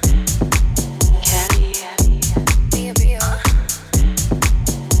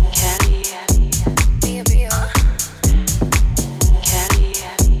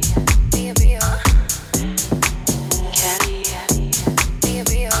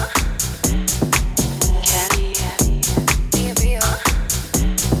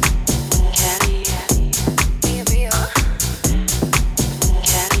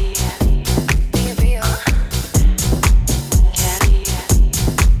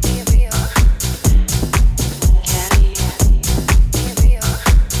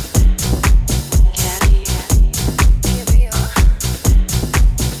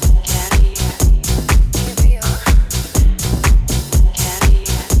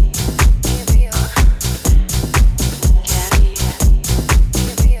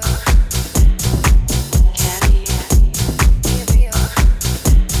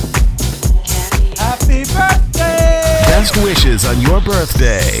 Wishes on your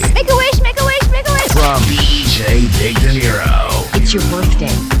birthday. Make a wish, make a wish, make a wish. From DJ Big Dinero. It's your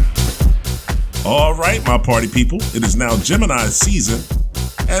birthday. All right, my party people, it is now Gemini's season,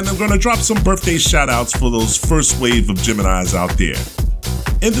 and I'm going to drop some birthday shout-outs for those first wave of Geminis out there.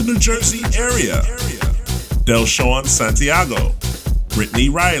 In the New Jersey area, Delshawn Santiago, Brittany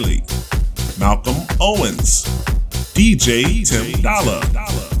Riley, Malcolm Owens, DJ Tim Dollar,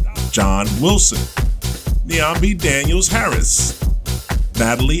 John Wilson, Niambi Daniels Harris,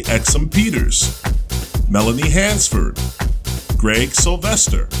 Natalie Exum Peters, Melanie Hansford, Greg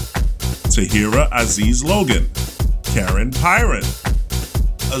Sylvester, Tahira Aziz Logan, Karen Pyron,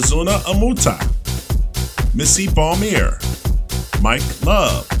 Azuna Amuta, Missy Balmier, Mike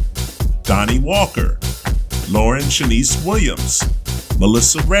Love, Donnie Walker, Lauren Shanice Williams,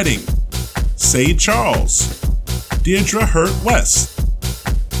 Melissa Redding, Say Charles, Deirdre Hurt West,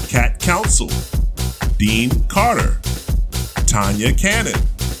 Cat Council, Dean Carter, Tanya Cannon,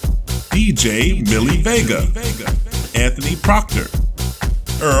 DJ Millie Vega, Anthony Proctor,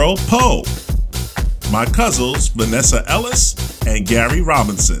 Earl Poe, my cousins Vanessa Ellis and Gary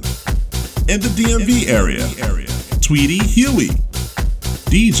Robinson. In the DMV area, Tweety Huey,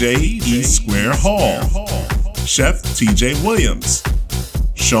 DJ E Square Hall, Chef TJ Williams,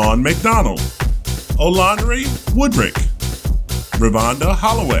 Sean McDonald, Olandre Woodrick, Ravonda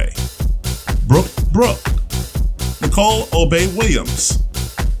Holloway, Brooke, Nicole Obey Williams,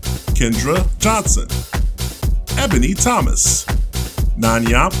 Kendra Johnson, Ebony Thomas,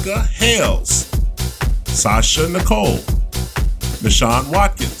 Nanyamka Hales, Sasha Nicole, Michonne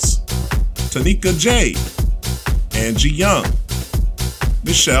Watkins, Tanika J, Angie Young,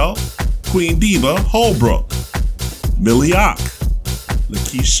 Michelle Queen Diva Holbrook, Millie Ock,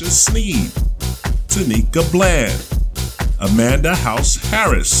 Lakeisha Sneed, Tanika Bland, Amanda House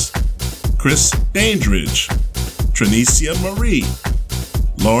Harris, Chris Dandridge, Trinicia Marie,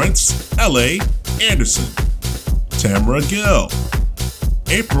 Lawrence L.A. Anderson, Tamara Gill,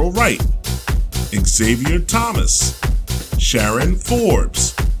 April Wright, Xavier Thomas, Sharon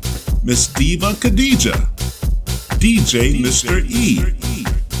Forbes, Miss Diva Khadija, DJ Mr. E,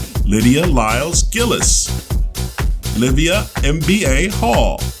 Lydia Lyles Gillis, Livia MBA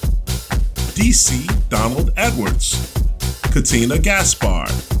Hall, DC Donald Edwards, Katina Gaspard,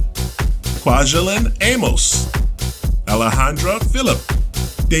 Kwajalein Amos, Alejandra Phillip,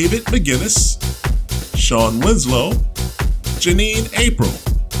 David McGinnis, Sean Winslow, Janine April,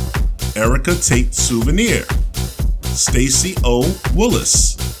 Erica Tate Souvenir, Stacy O.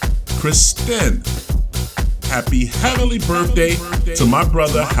 Willis, Kristen. Happy heavenly birthday to my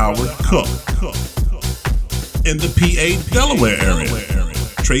brother Howard Cook. In the PA Delaware area,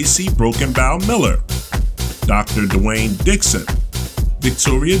 Tracy Brokenbow Miller, Dr. Dwayne Dixon,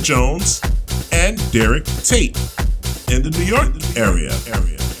 Victoria Jones, and Derek Tate. In the New York area,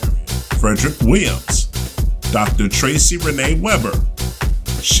 Frederick Williams, Dr. Tracy Renee Weber,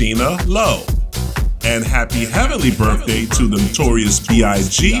 Sheena Lowe, and happy heavenly birthday to the notorious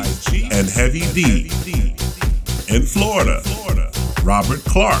B.I.G. and Heavy D. In Florida, Robert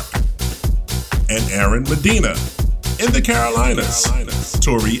Clark and Aaron Medina. In the Carolinas,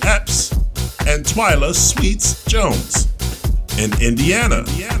 Tori Epps and Twyla Sweets Jones. In Indiana,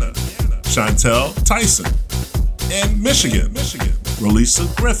 Chantel Tyson. In Michigan, Relisa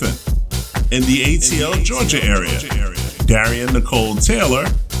Griffin. In the ATL Georgia area, Darian Nicole Taylor,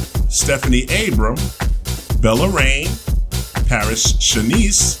 Stephanie Abram, Bella Rain, Paris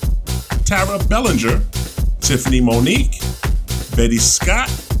Shanice, Tara Bellinger, Tiffany Monique, Betty Scott,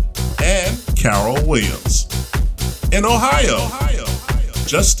 and Carol Williams. In Ohio,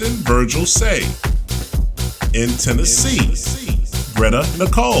 Justin Virgil Say. In Tennessee, Greta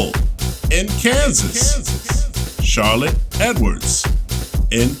Nicole. In Kansas, Charlotte Edwards.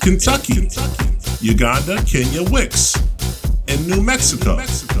 In Kentucky, Uganda Kenya Wicks. In New Mexico,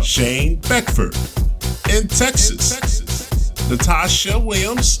 Shane Beckford. In Texas, Natasha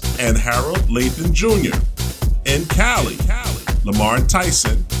Williams and Harold Lathan Jr. In Cali, Lamar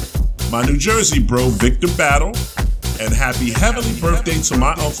Tyson. My New Jersey bro, Victor Battle. And happy heavenly birthday to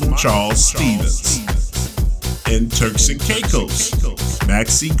my Uncle Charles Stevens. In Turks and Caicos,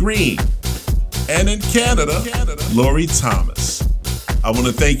 Maxie Green. And in Canada, Lori Thomas. I want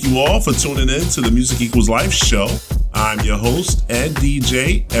to thank you all for tuning in to the Music Equals Life show. I'm your host and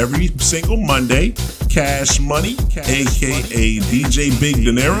DJ every single Monday, Cash Money, aka DJ Big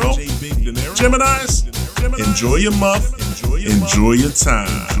Dinero. Geminis, enjoy your month, enjoy your time.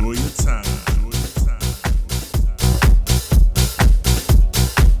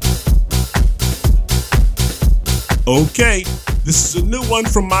 Okay, this is a new one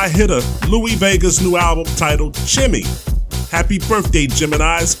from my hitter, Louis Vega's new album titled Chimmy. Happy birthday,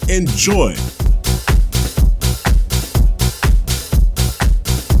 Geminis. Enjoy.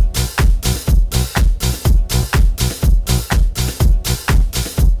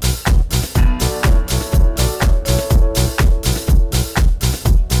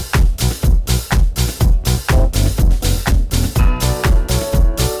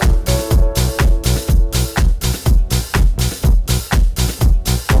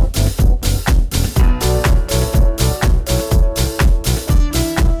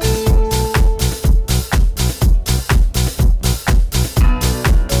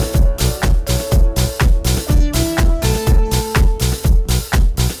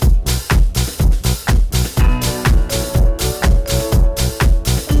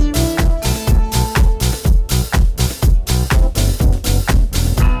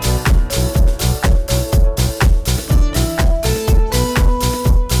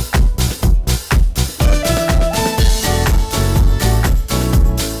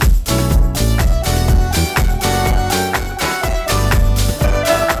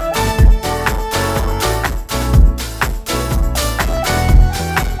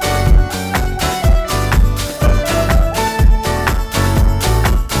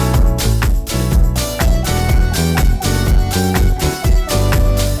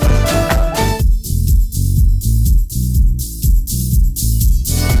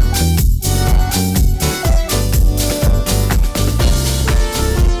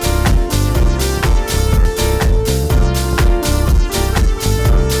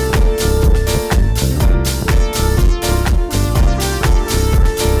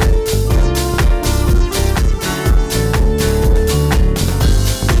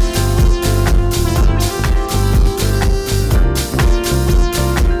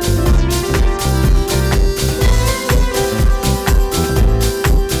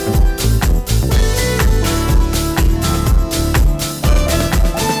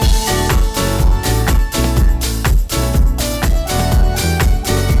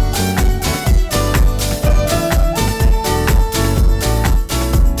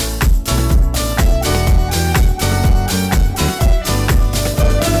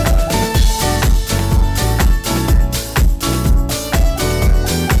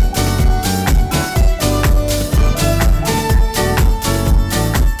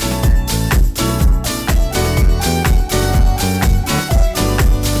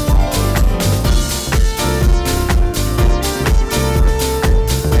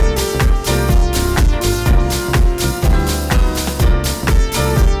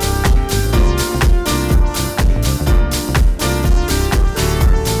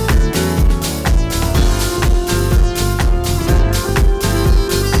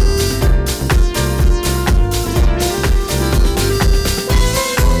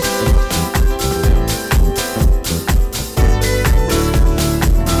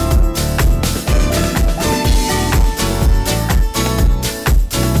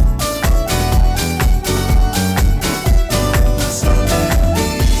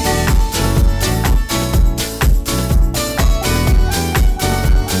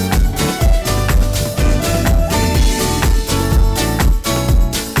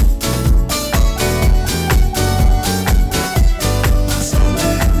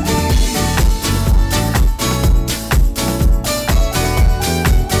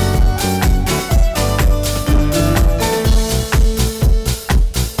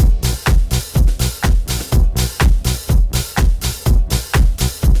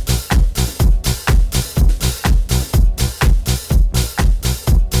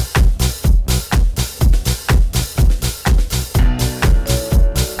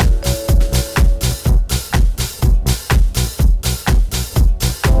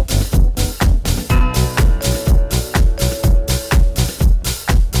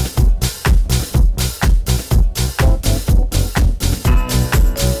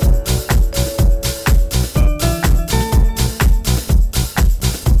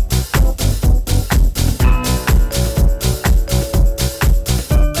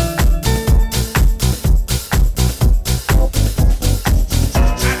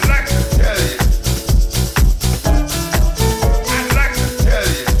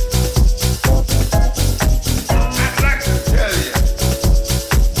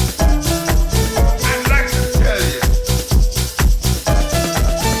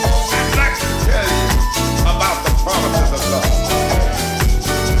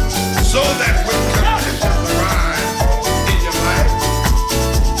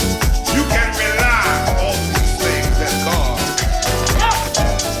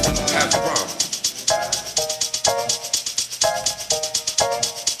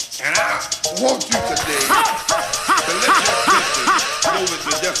 want you today to let your attention go with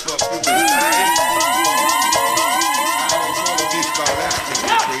me just for a few minutes. I don't want to be scholastic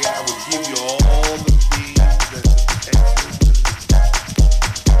today. I will give you all the things that the text is.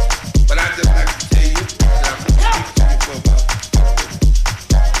 But I just like to tell you that I'm going to speak to you for about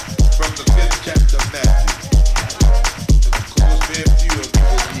from the 5th chapter of Matthew. And of course, very few of you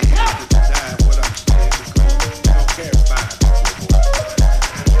will be able to deny what I'm saying because you don't care about it no more.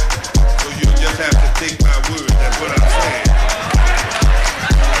 So you'll just have to take my word that what I'm saying.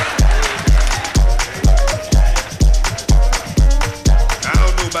 I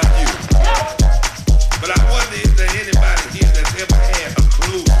don't know about you, but I wonder if there anybody here that's ever had a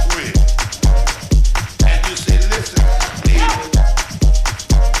close friend and you say, listen, neighbor,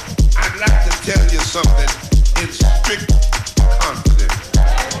 I'd like to tell you something in strict confidence.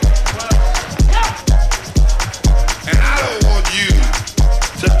 And I don't want you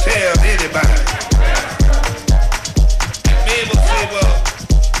to tell anybody. And Mabel say, well,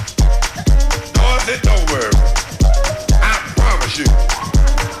 Dorothy, don't worry. I promise you,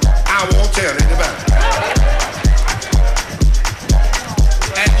 I won't tell anybody.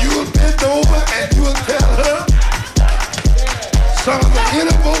 And you'll bend over and you'll tell her some of the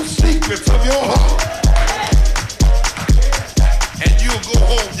innermost secrets of your heart. And you'll go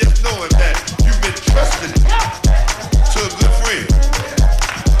home just knowing that you've been trusted to a good friend.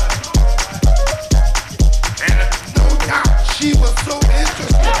 And no doubt she was so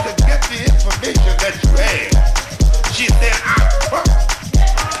interested to get the information that you had. She said, I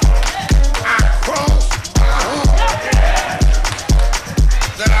crossed my heart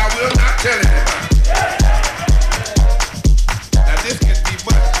that I will not tell anybody. Now this can be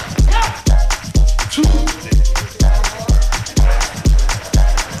much Tuesday.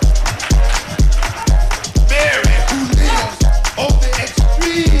 Mary, who lives on the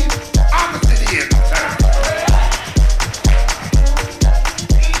extreme opposite end of town,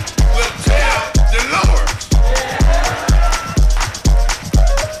 will tell Dolores.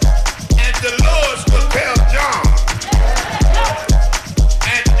 And Dolores will tell John.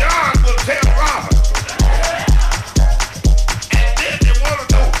 And John will tell Robert. And then they want to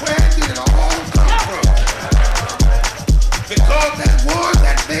know where did it all come from. Because that one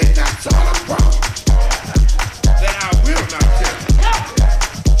that made that solid promise that I will not tell you.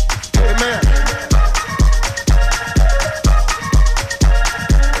 Amen.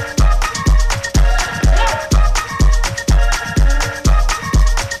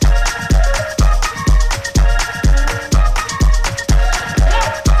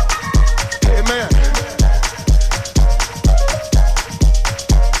 Amen. Amen.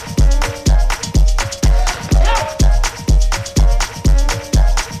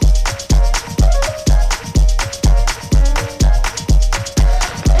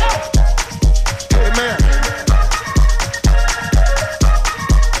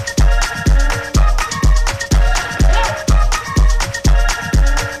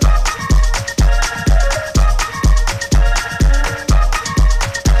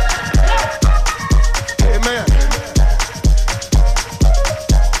 Amen.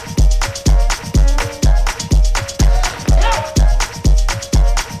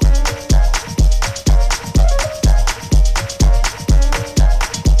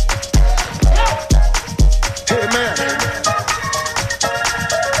 Amen.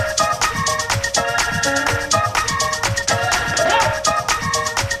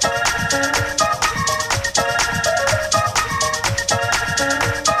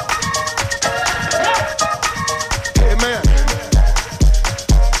 Amen.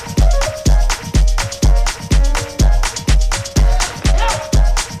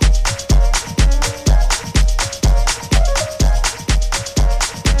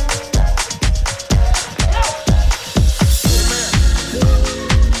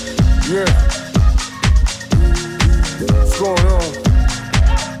 Yeah. What's going on?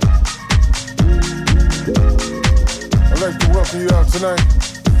 I'd like to welcome you out tonight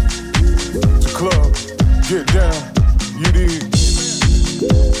to Club Get Down. You dig?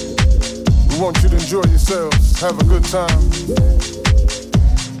 We want you to enjoy yourselves, have a good time.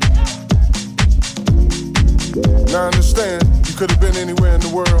 Now I understand you could have been anywhere in the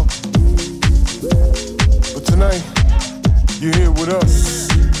world, but tonight you're here with us.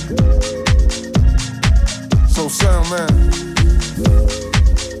 So sound man,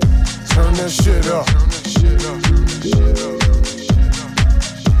 turn that shit up.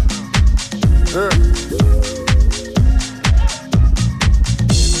 Yeah.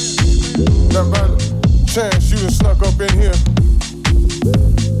 Now by chance you done snuck up in here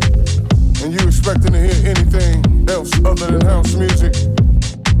and you expecting to hear anything else other than house music,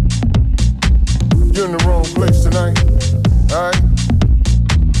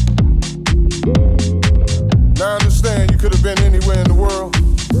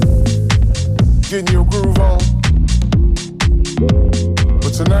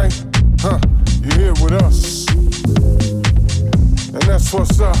 That's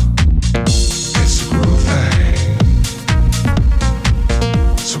what's up. It's a groove thing.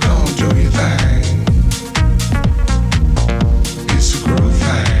 So go and do your thing. It's a groove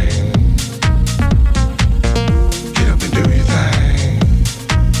thing. Get up and do your thing.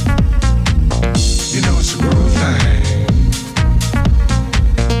 You know it's a groove thing.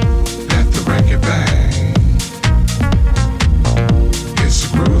 Let the record bang. It's a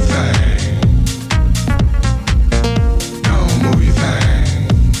groove thing. Go and move your thing.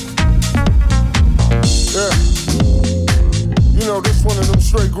 Yeah. You know, this one of them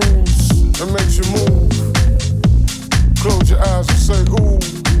straight grooves that makes you move. Close your eyes and say, ooh.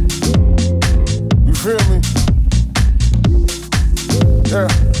 You feel me? Yeah.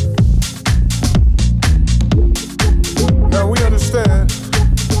 Now we understand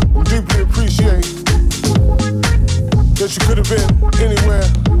and deeply appreciate that you could have been anywhere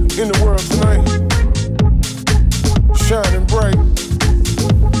in the world tonight, shining bright,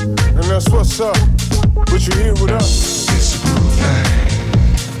 and that's what's up. But you're here with us. It's a groove thing.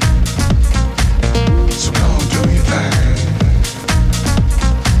 So go and do your thing.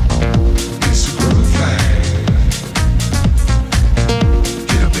 It's a groove thing.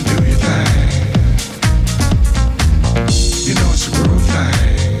 Get up and do your thing. You know it's a groove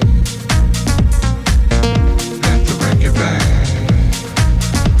thing. Let the record bang.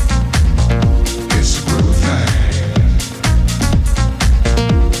 It's a groove thing.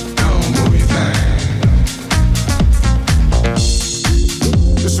 Go and move your thing.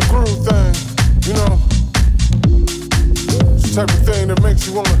 It's a groove thing, you know. It's the type of thing that makes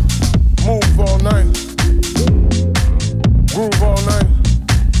you wanna move all night, groove all night,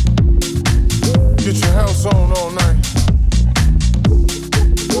 get your house on all night.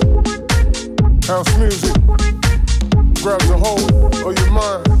 House music grabs a hold of your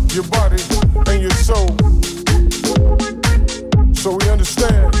mind, your body, and your soul. So we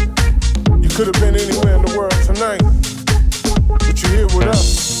understand you could have been anywhere in the world tonight, but you're here with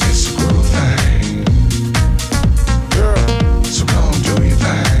us. It's a groove thing. Yeah, So go and do your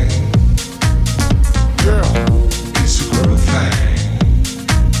thing. yeah, It's a groove thing.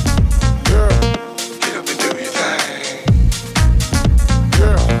 yeah, Get up and do your thing.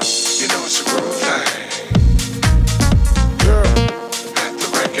 yeah, You know it's a groove thing. yeah, Let the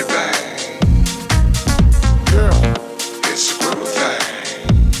record bang. yeah, It's a groove thing.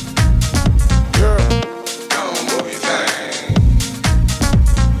 yeah, Go and move your thing.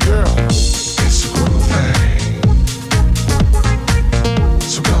 yeah. It's a groove thing.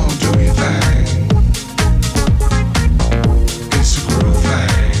 So go and do your thing. It's a groove thing.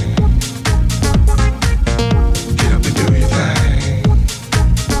 Get up and do your thing.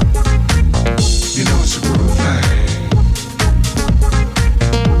 You know it's a groove thing.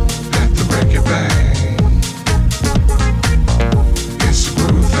 Let the record bang. It's a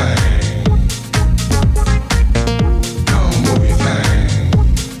groove thing. Go and move your thing.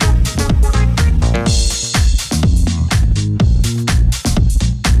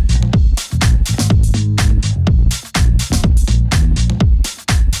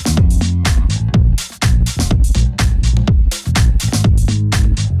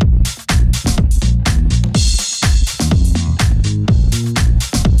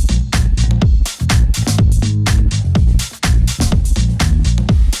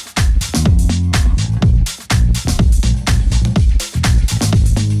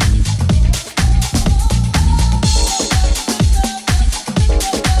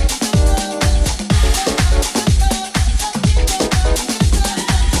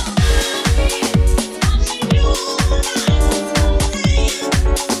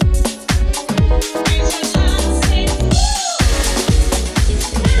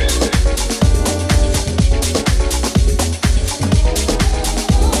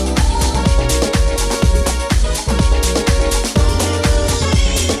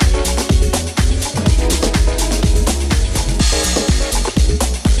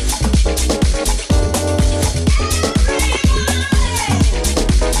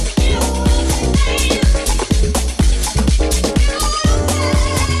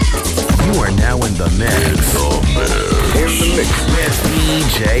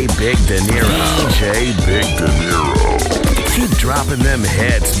 Big Dinero. DJ Big Dinero. Keep dropping them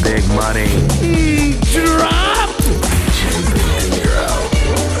hits, Big Money. Drop! DJ Big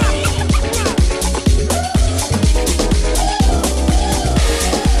Dinero.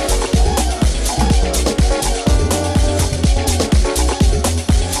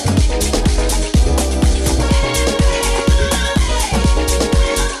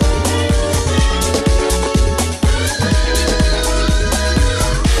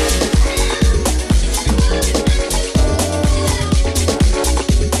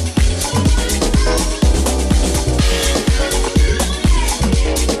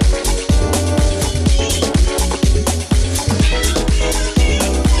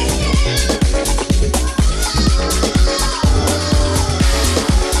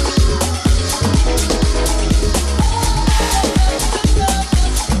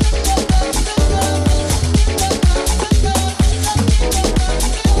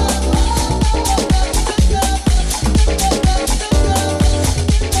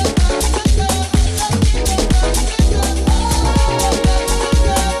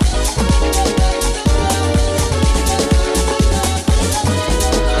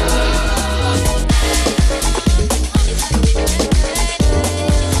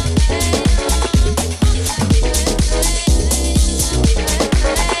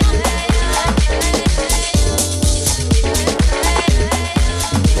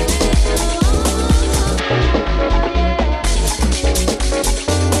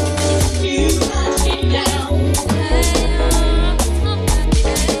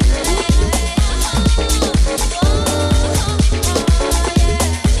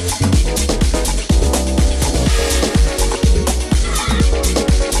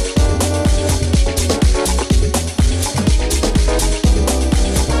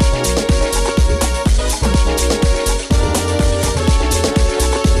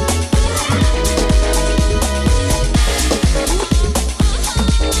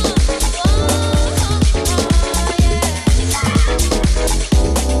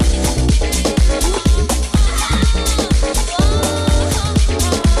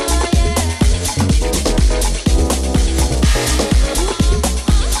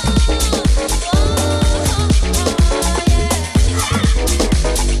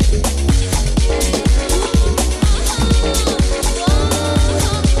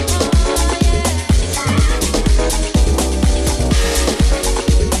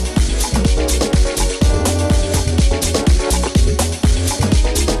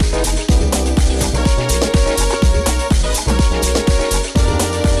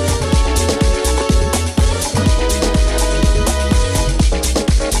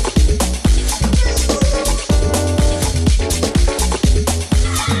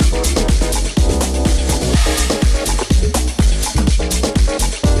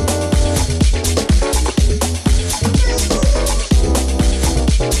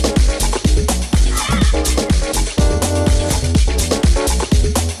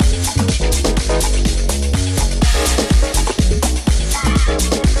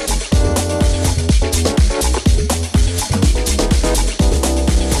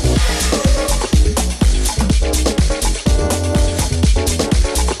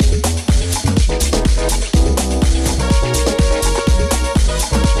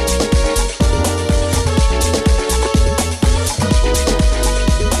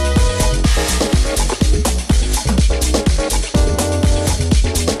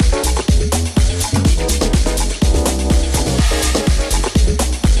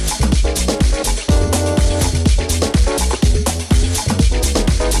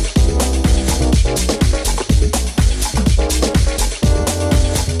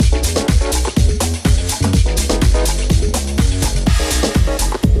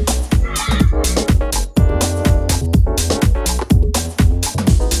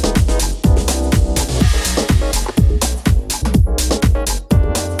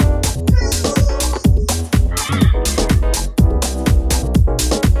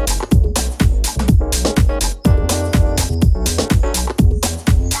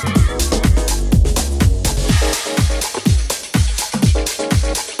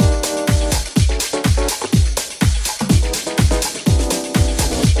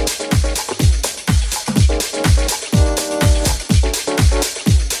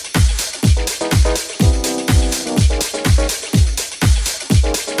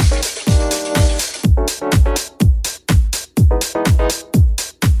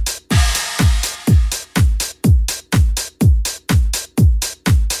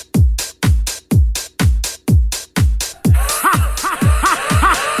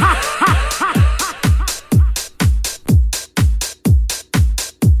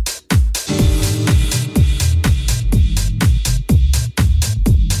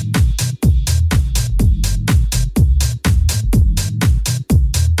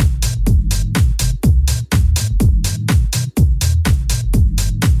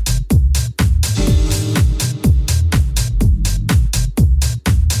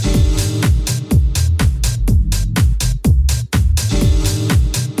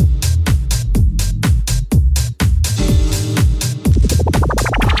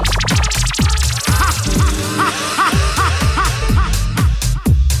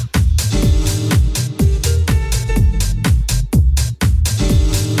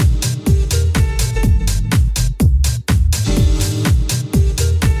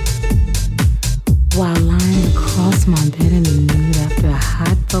 across my bed in the nude after a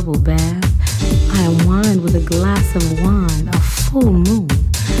hot bubble bath. I unwind with a glass of wine, a full moon.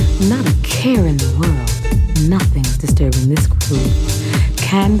 Not a care in the world. Nothing's disturbing this groove.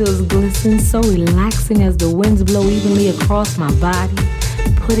 Candles glisten, so relaxing as the winds blow evenly across my body,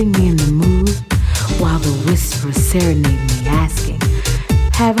 putting me in the mood, while the whispers serenade me, asking,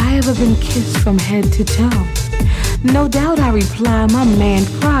 have I ever been kissed from head to toe? No doubt I reply, my man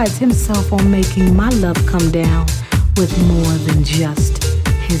prides himself on making my love come down with more than just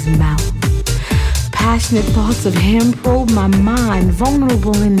his mouth. Passionate thoughts of him probe my mind,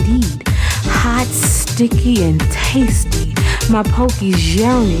 vulnerable indeed. Hot, sticky, and tasty. My pokies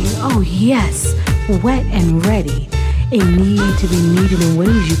yearning, oh yes, wet and ready. A need to be needed in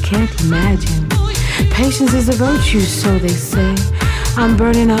ways you can't imagine. Patience is a virtue, so they say. I'm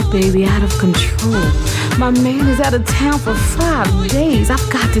burning up, baby, out of control. My man is out of town for 5 days. I've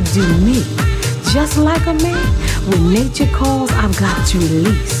got to do me. Just like a man, when nature calls, I've got to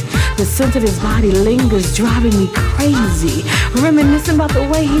release. The scent of his body lingers, driving me crazy. Reminiscing about the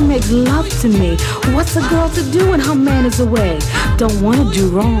way he makes love to me. What's a girl to do when her man is away? Don't want to do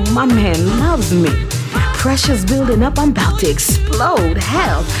wrong, my man loves me. Pressure's building up, I'm about to explode.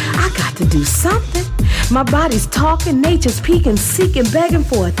 Hell, I got to do something. My body's talking, nature's peeking, seeking, begging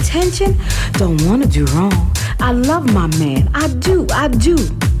for attention. Don't want to do wrong. I love my man, I do.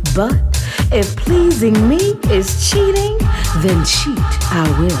 But if pleasing me is cheating, then cheat I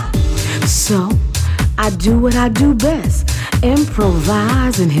will. So I do what I do best,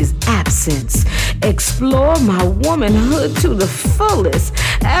 improvise in his absence, explore my womanhood to the fullest,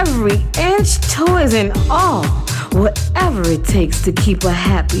 every inch, toys and all, whatever it takes to keep a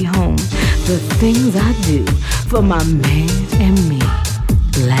happy home. The things I do for my man and me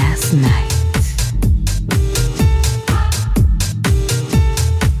last night.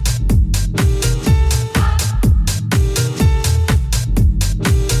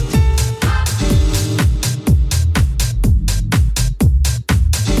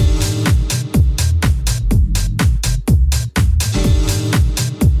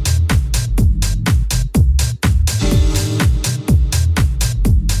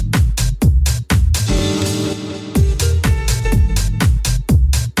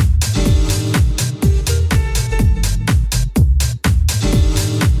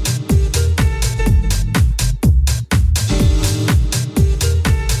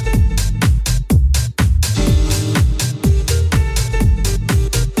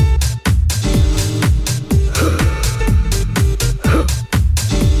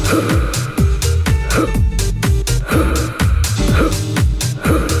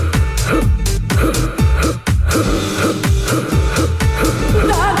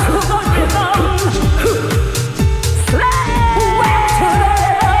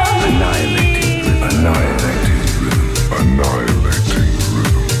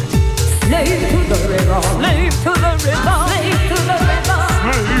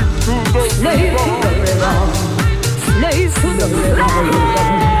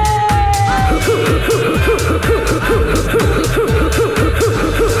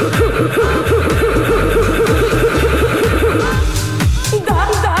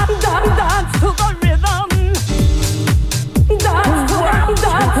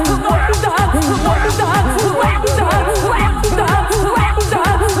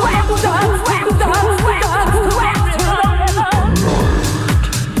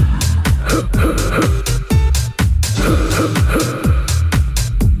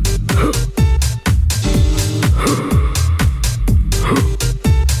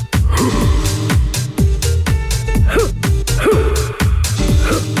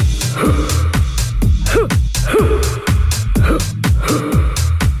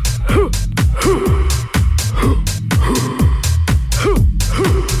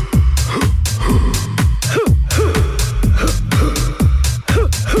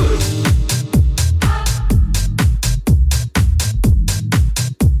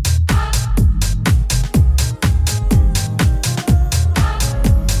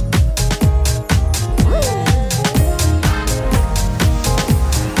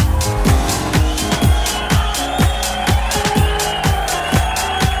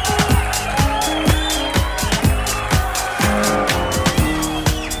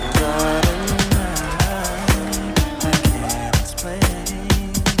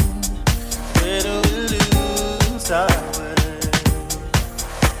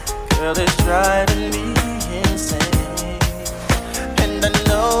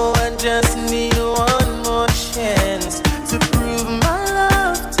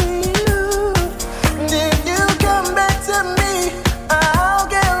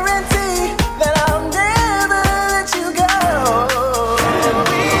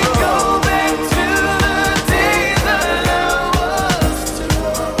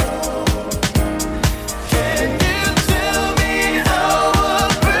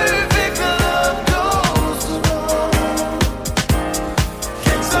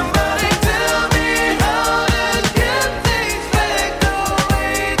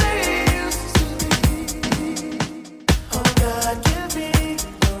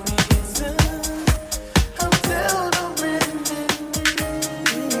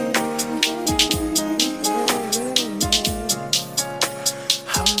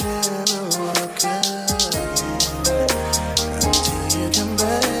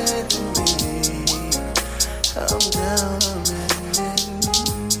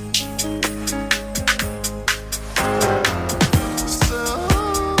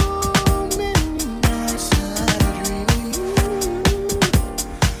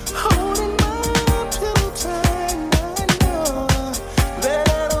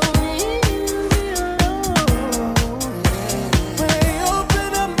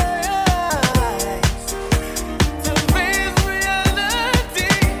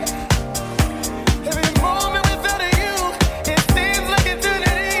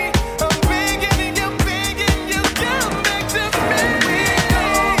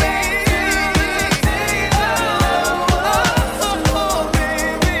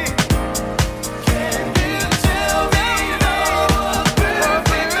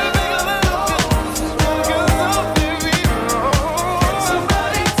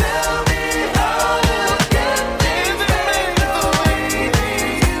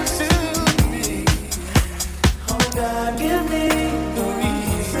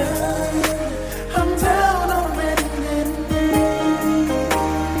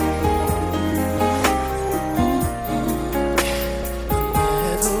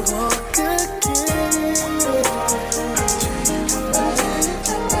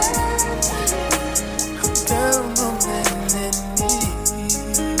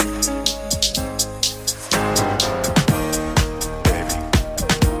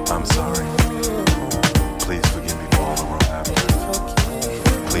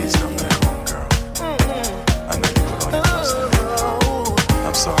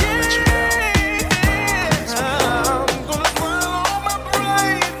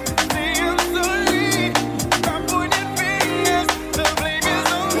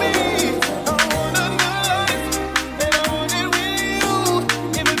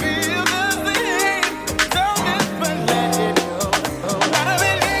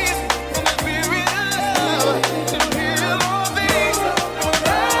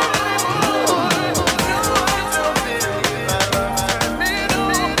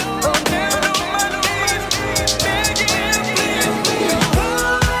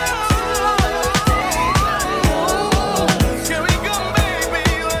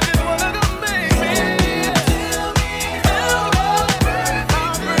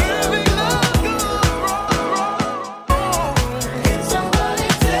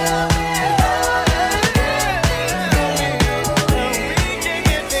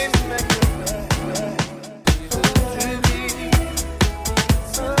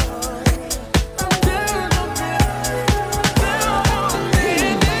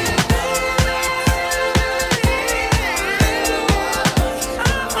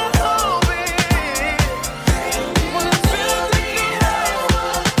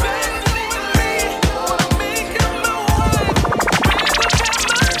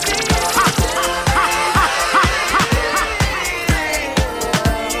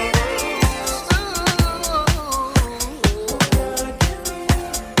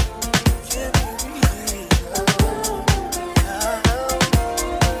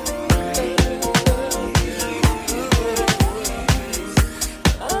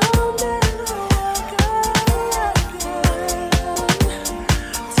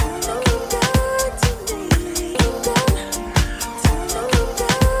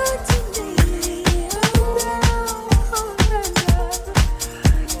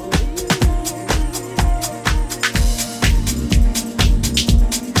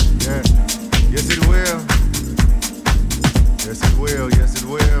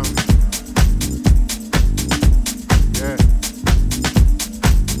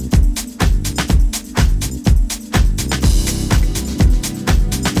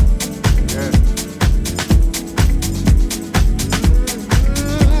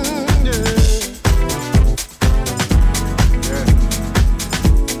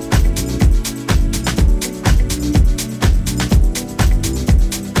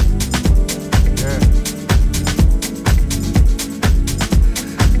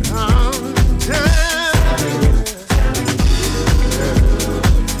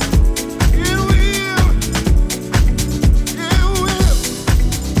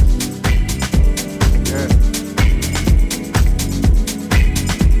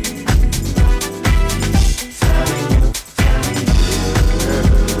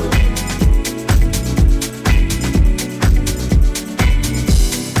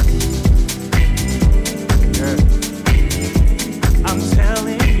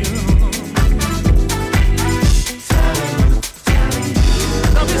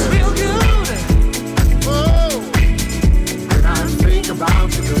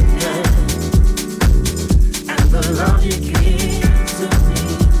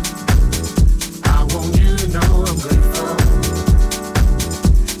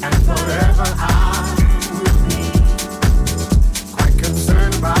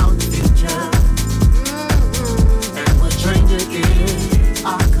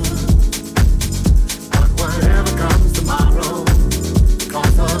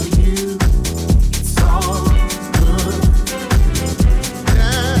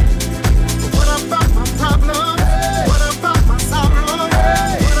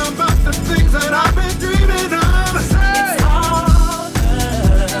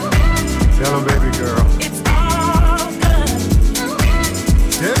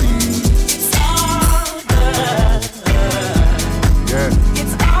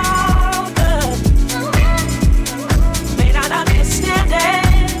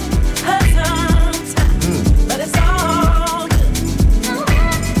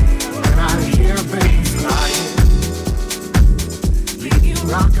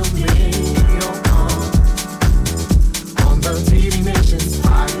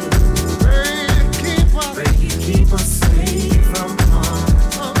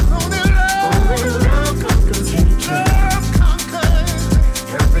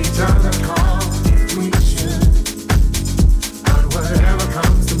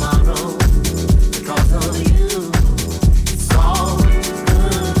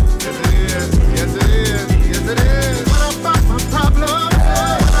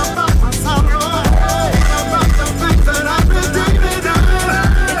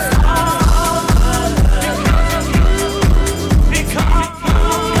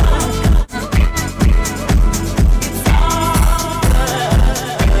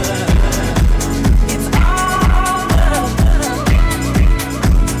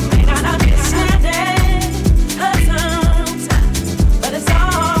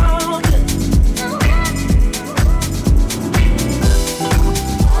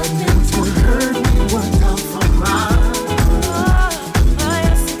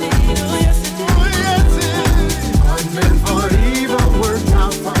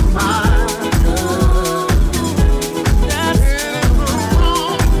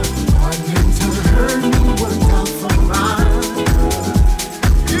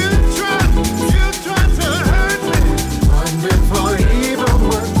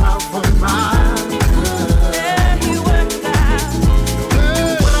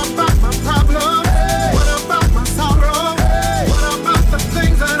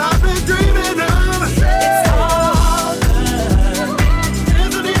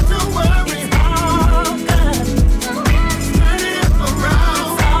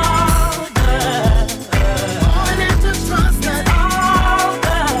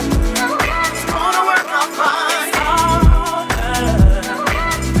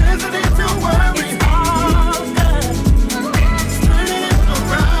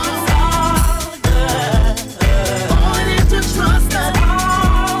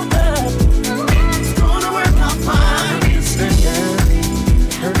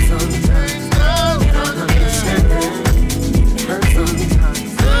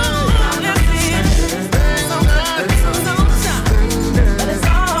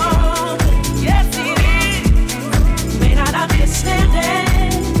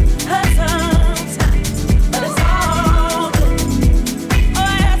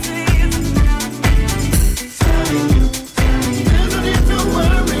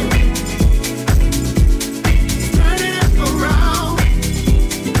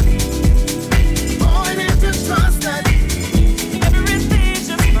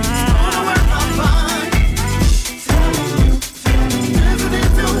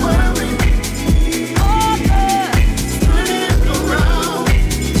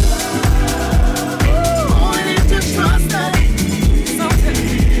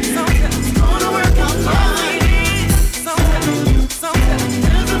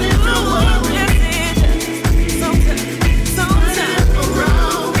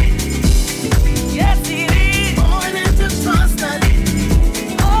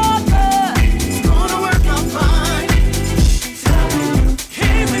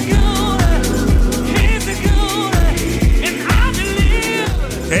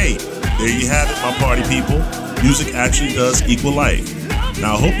 party people, music actually does equal life.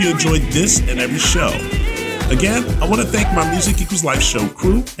 Now I hope you enjoyed this and every show. Again, I want to thank my Music Equals Life show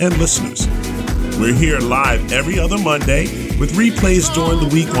crew and listeners. We're here live every other Monday with replays during the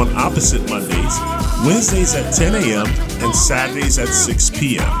week on opposite Mondays, Wednesdays at 10 a.m. and Saturdays at 6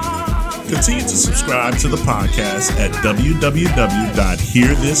 p.m. Continue to subscribe to the podcast at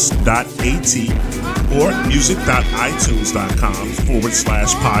www.hearthis.at or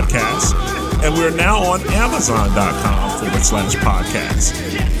music.itunes.com/podcast. And we're now on amazon.com/podcast.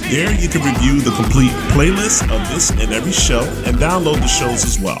 There you can review the complete playlist of this and every show and download the shows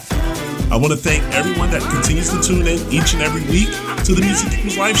as well. I want to thank everyone that continues to tune in each and every week to the Music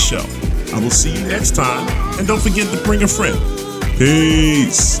Equals Life show. I will see you next time, and don't forget to bring a friend.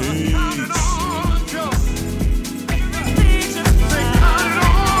 Peace.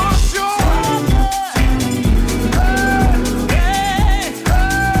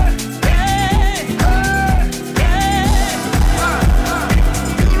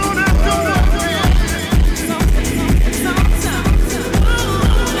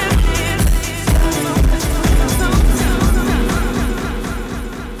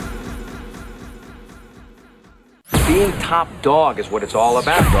 Being top dog is what it's all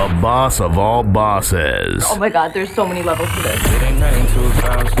about. The boss of all bosses. Oh my God, there's so many levels to this.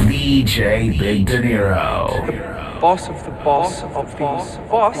 DJ Big Dinero. boss of the boss of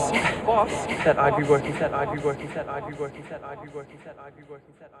the boss that I'd be working for.